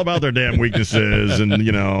 People are all about their damn weaknesses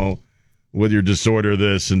and, with your disorder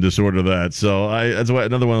this and disorder that. So that's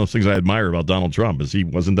another one of those things I admire about Donald Trump is he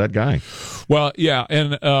wasn't that guy. Well, yeah,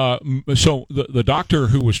 and so the doctor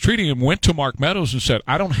who was treating him went to Mark Meadows and said,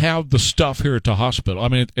 I don't have the stuff here at the hospital,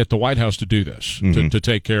 at the White House to do this, to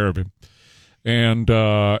take care of him. And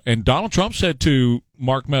Donald Trump said to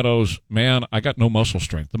Mark Meadows, man, I got no muscle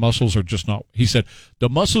strength. The muscles are just not, he said, the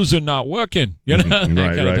muscles are not working, that kind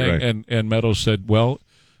of thing. And Meadows said, well,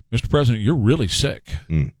 Mr. President, you're really sick.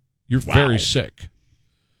 You're very sick.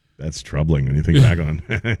 That's troubling when you think back on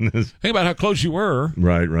Think about how close you were.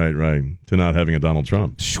 Right, to not having a Donald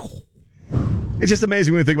Trump. It's just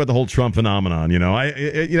amazing when you think about the whole Trump phenomenon, on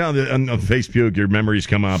Facebook, your memories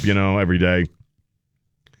come up, every day.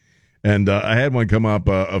 And I had one come up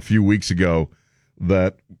a few weeks ago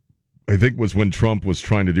that I think was when Trump was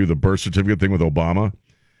trying to do the birth certificate thing with Obama.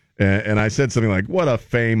 And I said something like, "What a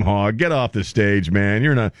fame hog. Get off the stage,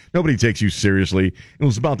 man. Nobody takes you seriously." It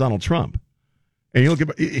was about Donald Trump. And you look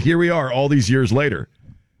at, here we are all these years later.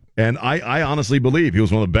 And I honestly believe he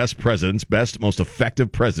was one of the best presidents, most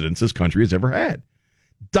effective presidents this country has ever had.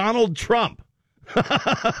 Donald Trump.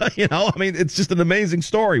 It's just an amazing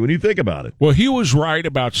story when you think about it. Well, he was right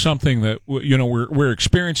about something that we're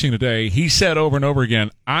experiencing today. He said over and over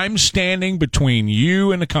again, "I'm standing between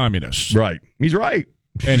you and the communists." Right. He's right.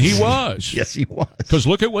 And he was. Yes, he was. Because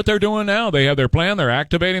look at what they're doing now. They have their plan. They're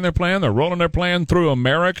activating their plan. They're rolling their plan through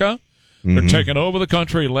America. They're taking over the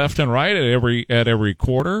country left and right at every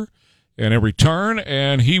quarter and every turn.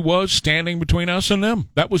 And he was standing between us and them.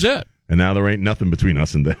 That was it. And now there ain't nothing between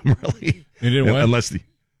us and them, really. He didn't what?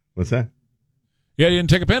 What's that? Yeah, he didn't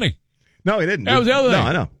take a penny. No, he didn't. That was the other thing. No,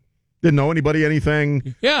 I know. Didn't owe anybody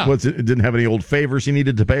anything. Yeah. Didn't have any old favors he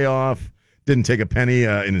needed to pay off. Didn't take a penny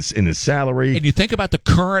in his salary. And you think about the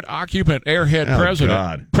current occupant, airhead president.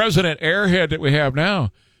 God. President airhead that we have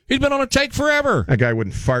now. He's been on a take forever. That guy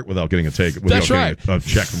wouldn't fart without getting a take. That's right. A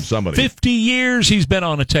check from somebody. 50 years he's been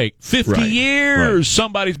on a take. 50 years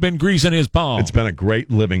somebody's been greasing his palm. It's been a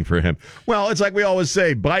great living for him. Well, it's like we always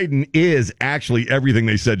say, Biden is actually everything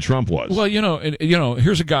they said Trump was. Well,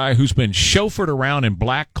 here's a guy who's been chauffeured around in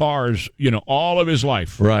black cars, all of his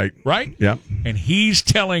life. Right. Right? Yeah. And he's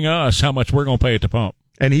telling us how much we're going to pay at the pump.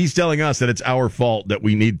 And he's telling us that it's our fault that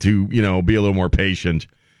we need to, be a little more patient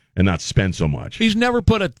and not spend so much. He's never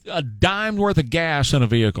put a dime worth of gas in a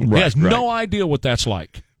vehicle. He has no idea what that's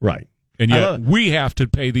like. Right. And yet we have to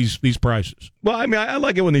pay these prices. Well, I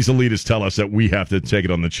like it when these elitists tell us that we have to take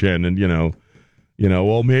it on the chin and,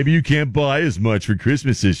 well, maybe you can't buy as much for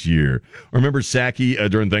Christmas this year. Or remember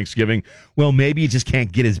Psaki during Thanksgiving? Well, maybe you just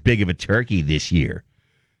can't get as big of a turkey this year.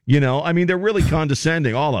 They're really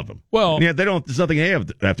condescending, all of them. Well, there's nothing they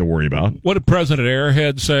have to worry about. What did President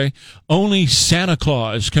Airhead say? Only Santa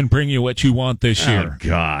Claus can bring you what you want this year. Oh,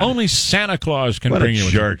 God. Only Santa Claus can bring you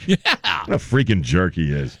what you want. Yeah. What a freaking jerk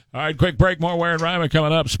he is. All right, quick break. More Ware and Ryman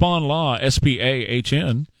coming up. Spawn Law,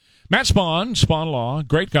 S-P-A-H-N. Matt Spawn Law,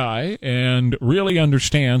 great guy, and really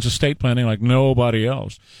understands estate planning like nobody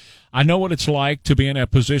else. I know what it's like to be in a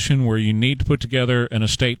position where you need to put together an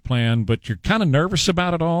estate plan, but you're kind of nervous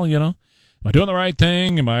about it all, Am I doing the right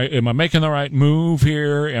thing? Am I making the right move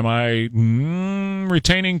here? Am I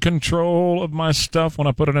retaining control of my stuff when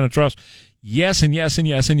I put it in a trust? Yes, and yes, and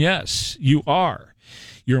yes, and yes, you are.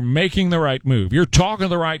 You're making the right move. You're talking to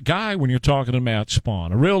the right guy when you're talking to Matt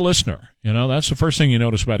Spawn, a real listener. That's the first thing you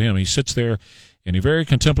notice about him. He sits there and he very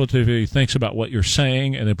contemplatively thinks about what you're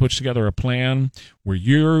saying and then puts together a plan where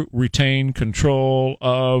you retain control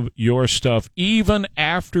of your stuff even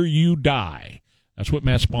after you die. That's what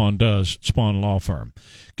Matt Spawn does, Spawn Law Firm.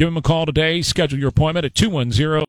 Give him a call today. Schedule your appointment at 210